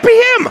 that can't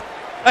be him.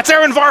 That's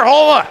Aaron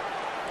Varhola.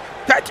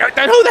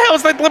 Who the hell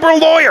is that liberal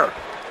lawyer?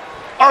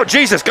 Oh,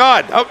 Jesus,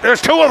 God. Oh, there's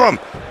two of them.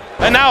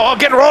 And now,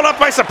 getting rolled up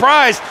by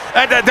surprise.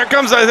 And there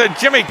comes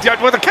Jimmy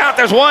with a count.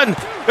 There's one.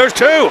 There's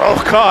two.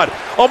 Oh, God.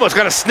 Almost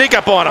going to sneak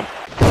up on him.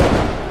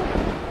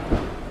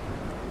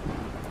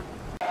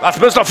 That's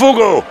Mr.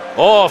 Fugu.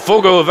 Oh,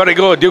 Fugu, very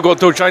good. You go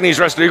to a Chinese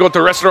restaurant. You go to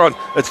a restaurant.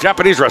 It's a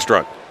Japanese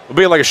restaurant. It'll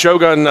be like a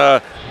Shogun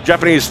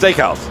Japanese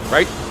steakhouse,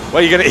 right?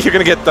 Well, you're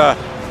gonna get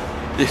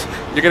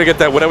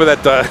that whatever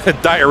that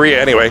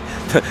diarrhea anyway,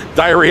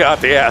 diarrhea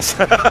out the ass.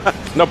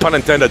 No pun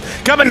intended.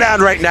 Coming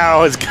down right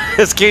now is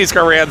Keyz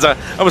Karanza.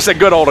 I almost said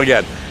good old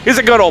again. He's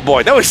a good old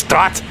boy. No, he's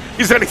not.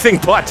 He's anything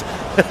but.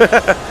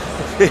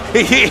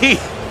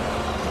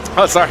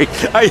 Oh, sorry.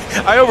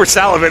 I over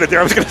salivated there.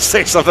 I was going to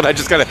say something. I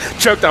just kind of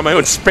choked on my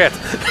own spit.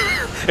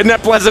 Isn't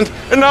that pleasant?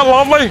 Isn't that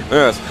lovely?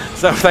 Yes.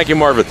 So thank you,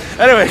 Marvin.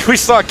 Anyway, we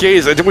saw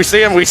Keyz. Did we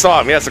see him? We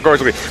saw him. Yes, of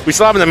course we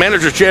saw him in the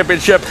Managers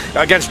Championship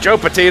against Joe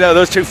Petito.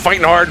 Those two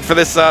fighting hard for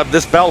this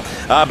this belt.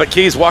 But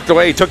Keyz walked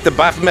away. He took the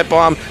Baphomet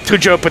bomb to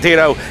Joe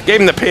Petito, gave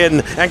him the pin,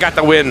 and got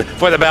the win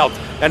for the belt.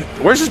 And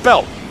where's his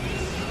belt?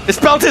 His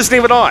belt isn't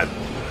even on.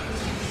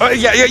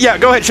 Yeah.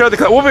 Go ahead, show the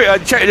clip.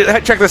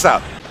 Check this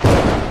out.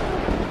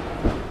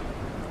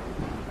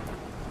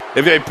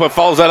 If he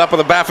follows that up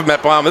with a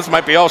Baphomet bomb, this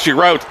might be all she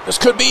wrote. This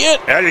could be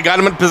it. Yeah, you got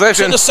him in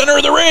position. In the center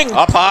of the ring.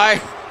 Up high,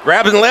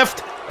 grab and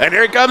lift, and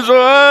here he comes.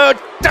 Oh,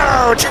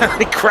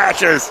 he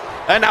crashes.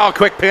 And now a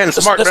quick pin.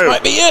 Smart move. This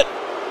might be it.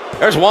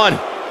 There's one.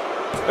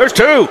 There's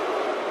two.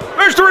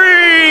 There's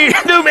three.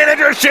 New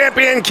Managers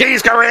Champion Keyz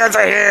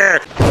Karanza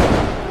here.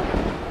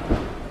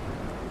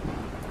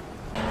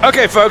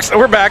 Okay, folks,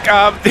 we're back.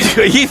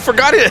 He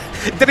forgot it.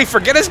 Did he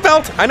forget his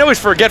belt? I know he's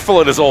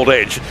forgetful at his old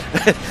age.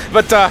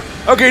 But,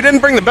 okay, he didn't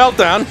bring the belt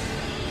down.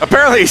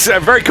 Apparently, he's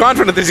very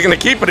confident that he's going to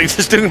keep it. He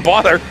just didn't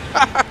bother.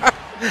 I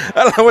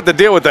don't know what the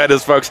deal with that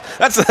is, folks.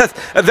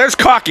 There's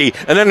cocky,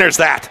 and then there's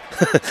that.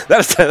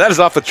 that is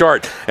off the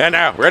chart. And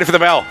now, ready for the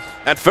bell.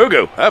 And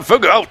Fugu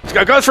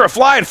goes for a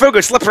fly, and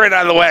Fugu slips right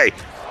out of the way.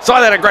 Saw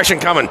that aggression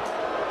coming.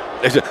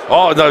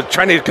 Oh, no,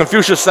 trying to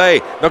Confucius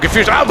say. No,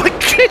 Confucius. Oh, my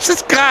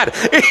Jesus, God.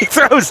 He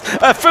throws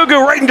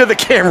Fugu right into the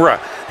camera.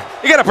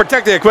 You got to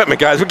protect the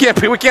equipment, guys. We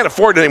can't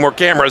afford any more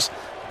cameras.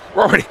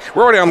 We're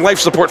already on life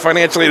support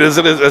financially as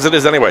it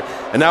is anyway.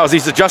 And now as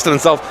he's adjusted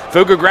himself,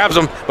 Fugu grabs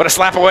him, but a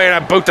slap away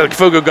and a boot to the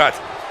Fugu gut.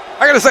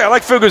 I got to say, I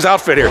like Fugu's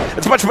outfit here.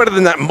 It's much better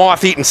than that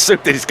moth-eaten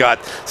suit that he's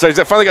got. So he's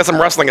finally got some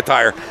wrestling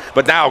attire.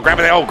 But now,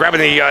 grabbing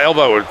the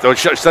elbow,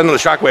 sending the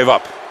shockwave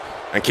up.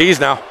 And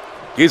Keyz now.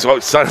 Keyz,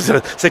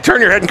 say,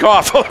 turn your head and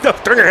cough. Oh, no,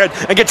 turn your head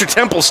and get your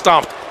temples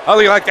stomped. How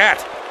do you like that?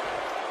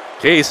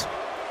 Keyz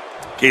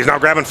now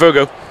grabbing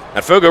Fugu.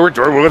 And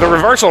Fugu with a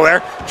reversal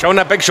there, showing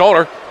that big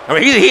shoulder. I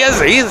mean,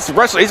 he's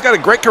wrestling. He's got a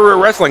great career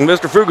wrestling,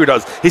 Mr. Fugu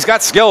does. He's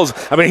got skills.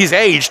 I mean, he's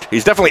aged.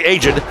 He's definitely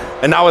aged.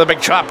 And now with a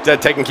big chop,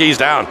 taking Keyz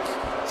down.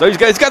 So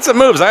he's got some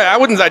moves.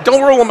 I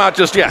don't rule him out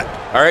just yet.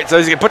 All right,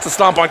 so he puts the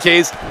stomp on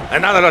Keyz,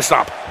 and now another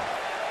stomp.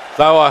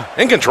 So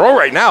in control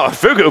right now.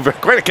 Fugu,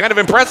 quite kind of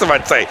impressive,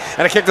 I'd say.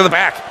 And a kick to the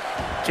back.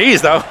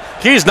 Keyz, though.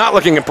 Keyz not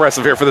looking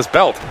impressive here for this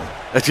belt.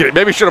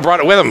 Maybe should have brought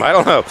it with him. I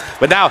don't know.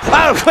 But now,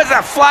 what's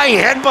that flying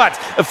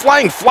headbutt? A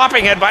flying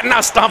flopping headbutt.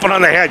 Now stomping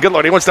on the head. Good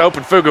Lord, he wants to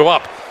open Fugu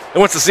up. He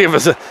wants to see if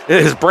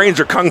his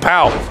brains are Kung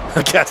Pao.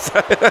 I guess.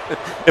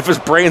 If his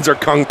brains are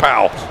Kung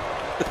Pao.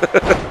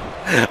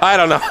 I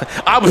don't know.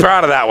 I was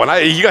proud of that one.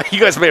 You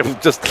guys may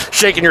have just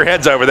shaking your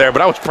heads over there,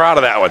 but I was proud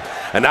of that one.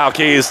 And now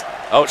Keyz,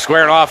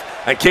 squaring off.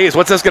 And Keyz,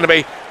 what's this going to be?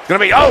 It's going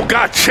to be, oh,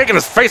 God, shaking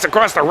his face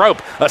across the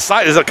rope.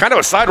 Is a kind of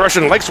a side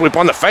Russian leg sweep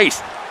on the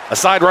face. A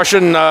side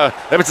Russian,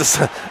 maybe it's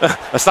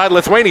a side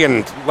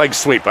Lithuanian leg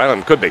sweep. I don't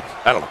know. Could be.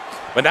 I don't know.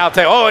 But now,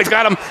 he's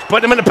got him.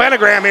 Putting him in the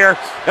pentagram here.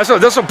 This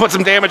will put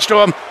some damage to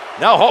him.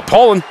 Now,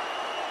 Poland.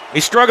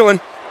 He's struggling.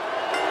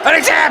 And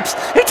he taps.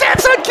 He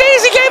taps on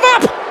Keyz. He gave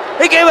up.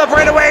 He gave up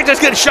right away, just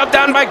getting shoved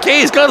down by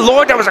Keyz. Good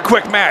Lord, that was a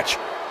quick match.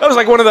 That was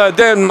like one of the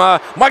damn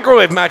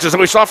microwave matches that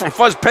we saw from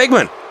Fuzz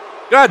Pigman.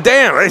 God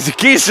damn,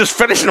 Keyz just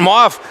finishing him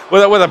off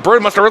with a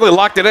bird. Must have really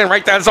locked it in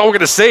right there. That's all we're going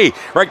to see.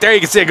 Right there,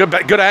 you can see a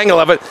good angle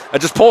of it.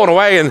 Just pulling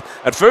away, and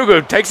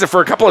Fugu takes it for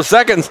a couple of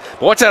seconds.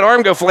 But watch that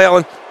arm go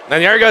flailing.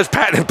 And there he goes,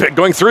 Pat,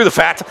 going through the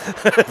fat,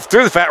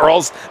 through the fat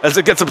rolls as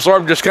it gets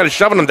absorbed, just kind of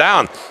shoving him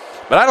down.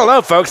 But I don't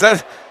know, folks.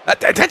 That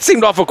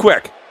seemed awful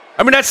quick.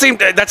 I mean,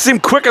 that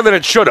seemed quicker than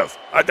it should have,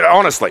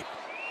 honestly.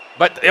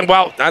 But,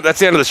 well, that's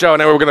the end of the show.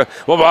 And then we're going to,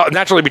 we'll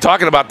naturally be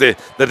talking about the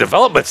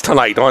developments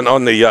tonight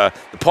on the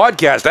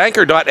podcast,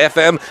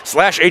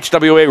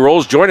 anchor.fm/HWA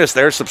Rolls. Join us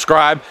there,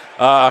 subscribe,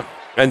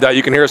 and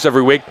you can hear us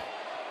every week.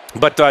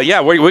 But,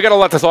 yeah, we got a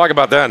lot to talk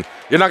about then.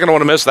 You're not going to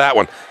want to miss that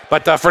one.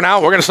 But for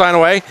now, we're going to sign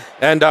away,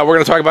 and we're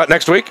going to talk about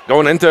next week,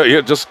 going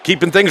into just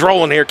keeping things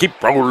rolling here.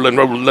 Keep rolling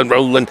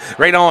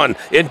right on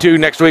into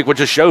next week, which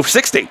is show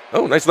 60.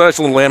 Oh, nice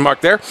little landmark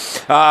there.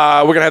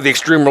 We're going to have the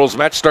Extreme Rules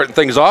match starting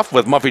things off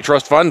with Muffy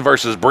Trust Fund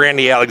versus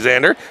Brandy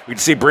Alexander. We can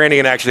see Brandy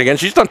in action again.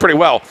 She's done pretty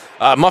well.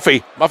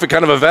 Muffy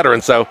kind of a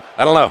veteran, so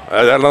I don't know.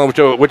 I don't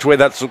know which way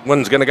that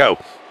one's going to go.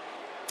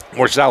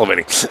 More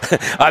salivating.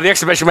 The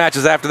exhibition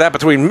matches after that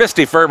between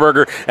Misty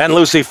Furberger and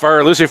Lucy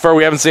Fur. Lucy Fur,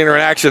 we haven't seen her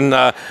in action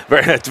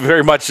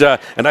very much,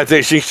 and I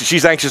think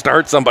she's anxious to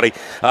hurt somebody.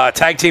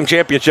 Tag Team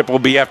Championship will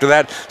be after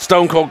that.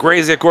 Stone Cold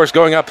Crazy, of course,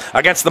 going up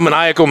against the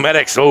Maniacal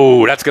Medics.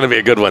 Oh, that's going to be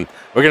a good one.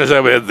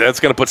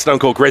 That's going to put Stone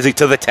Cold Crazy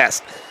to the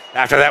test.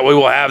 After that, we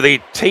will have the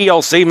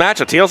TLC match.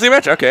 A TLC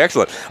match? Okay,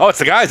 excellent. Oh, it's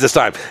the guys this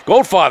time.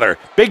 Goldfather,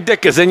 Big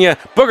Dick Gazinia,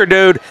 Booger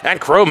Dude,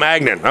 and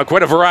Cro-Magnon.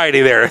 Quite a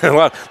variety there. a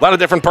lot of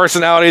different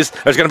personalities.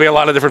 There's going to be a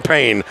lot of different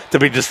pain to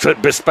be just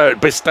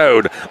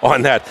bestowed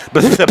on that.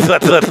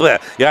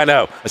 Yeah, I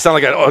know. I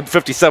sound like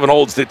 57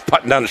 olds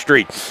putting down the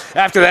street.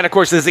 After that, of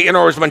course, is the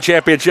Inner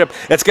Championship.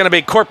 It's going to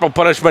be Corporal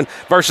Punishment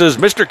versus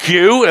Mr.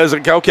 Q.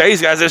 Okay,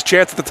 he has his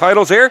chance at the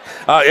titles here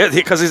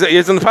because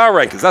he's in the power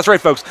rankings. That's right,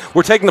 folks.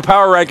 We're taking the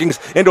power rankings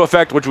into into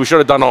effect, which we should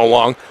have done all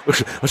along.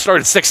 We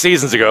started 6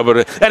 seasons ago.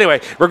 But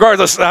anyway,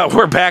 regardless,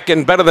 we're back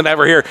and better than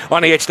ever here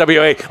on the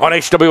HWA, on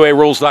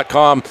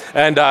HWARules.com.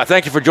 And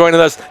thank you for joining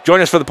us.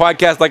 Join us for the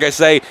podcast, like I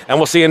say, and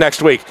we'll see you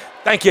next week.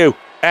 Thank you,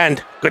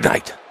 and good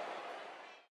night.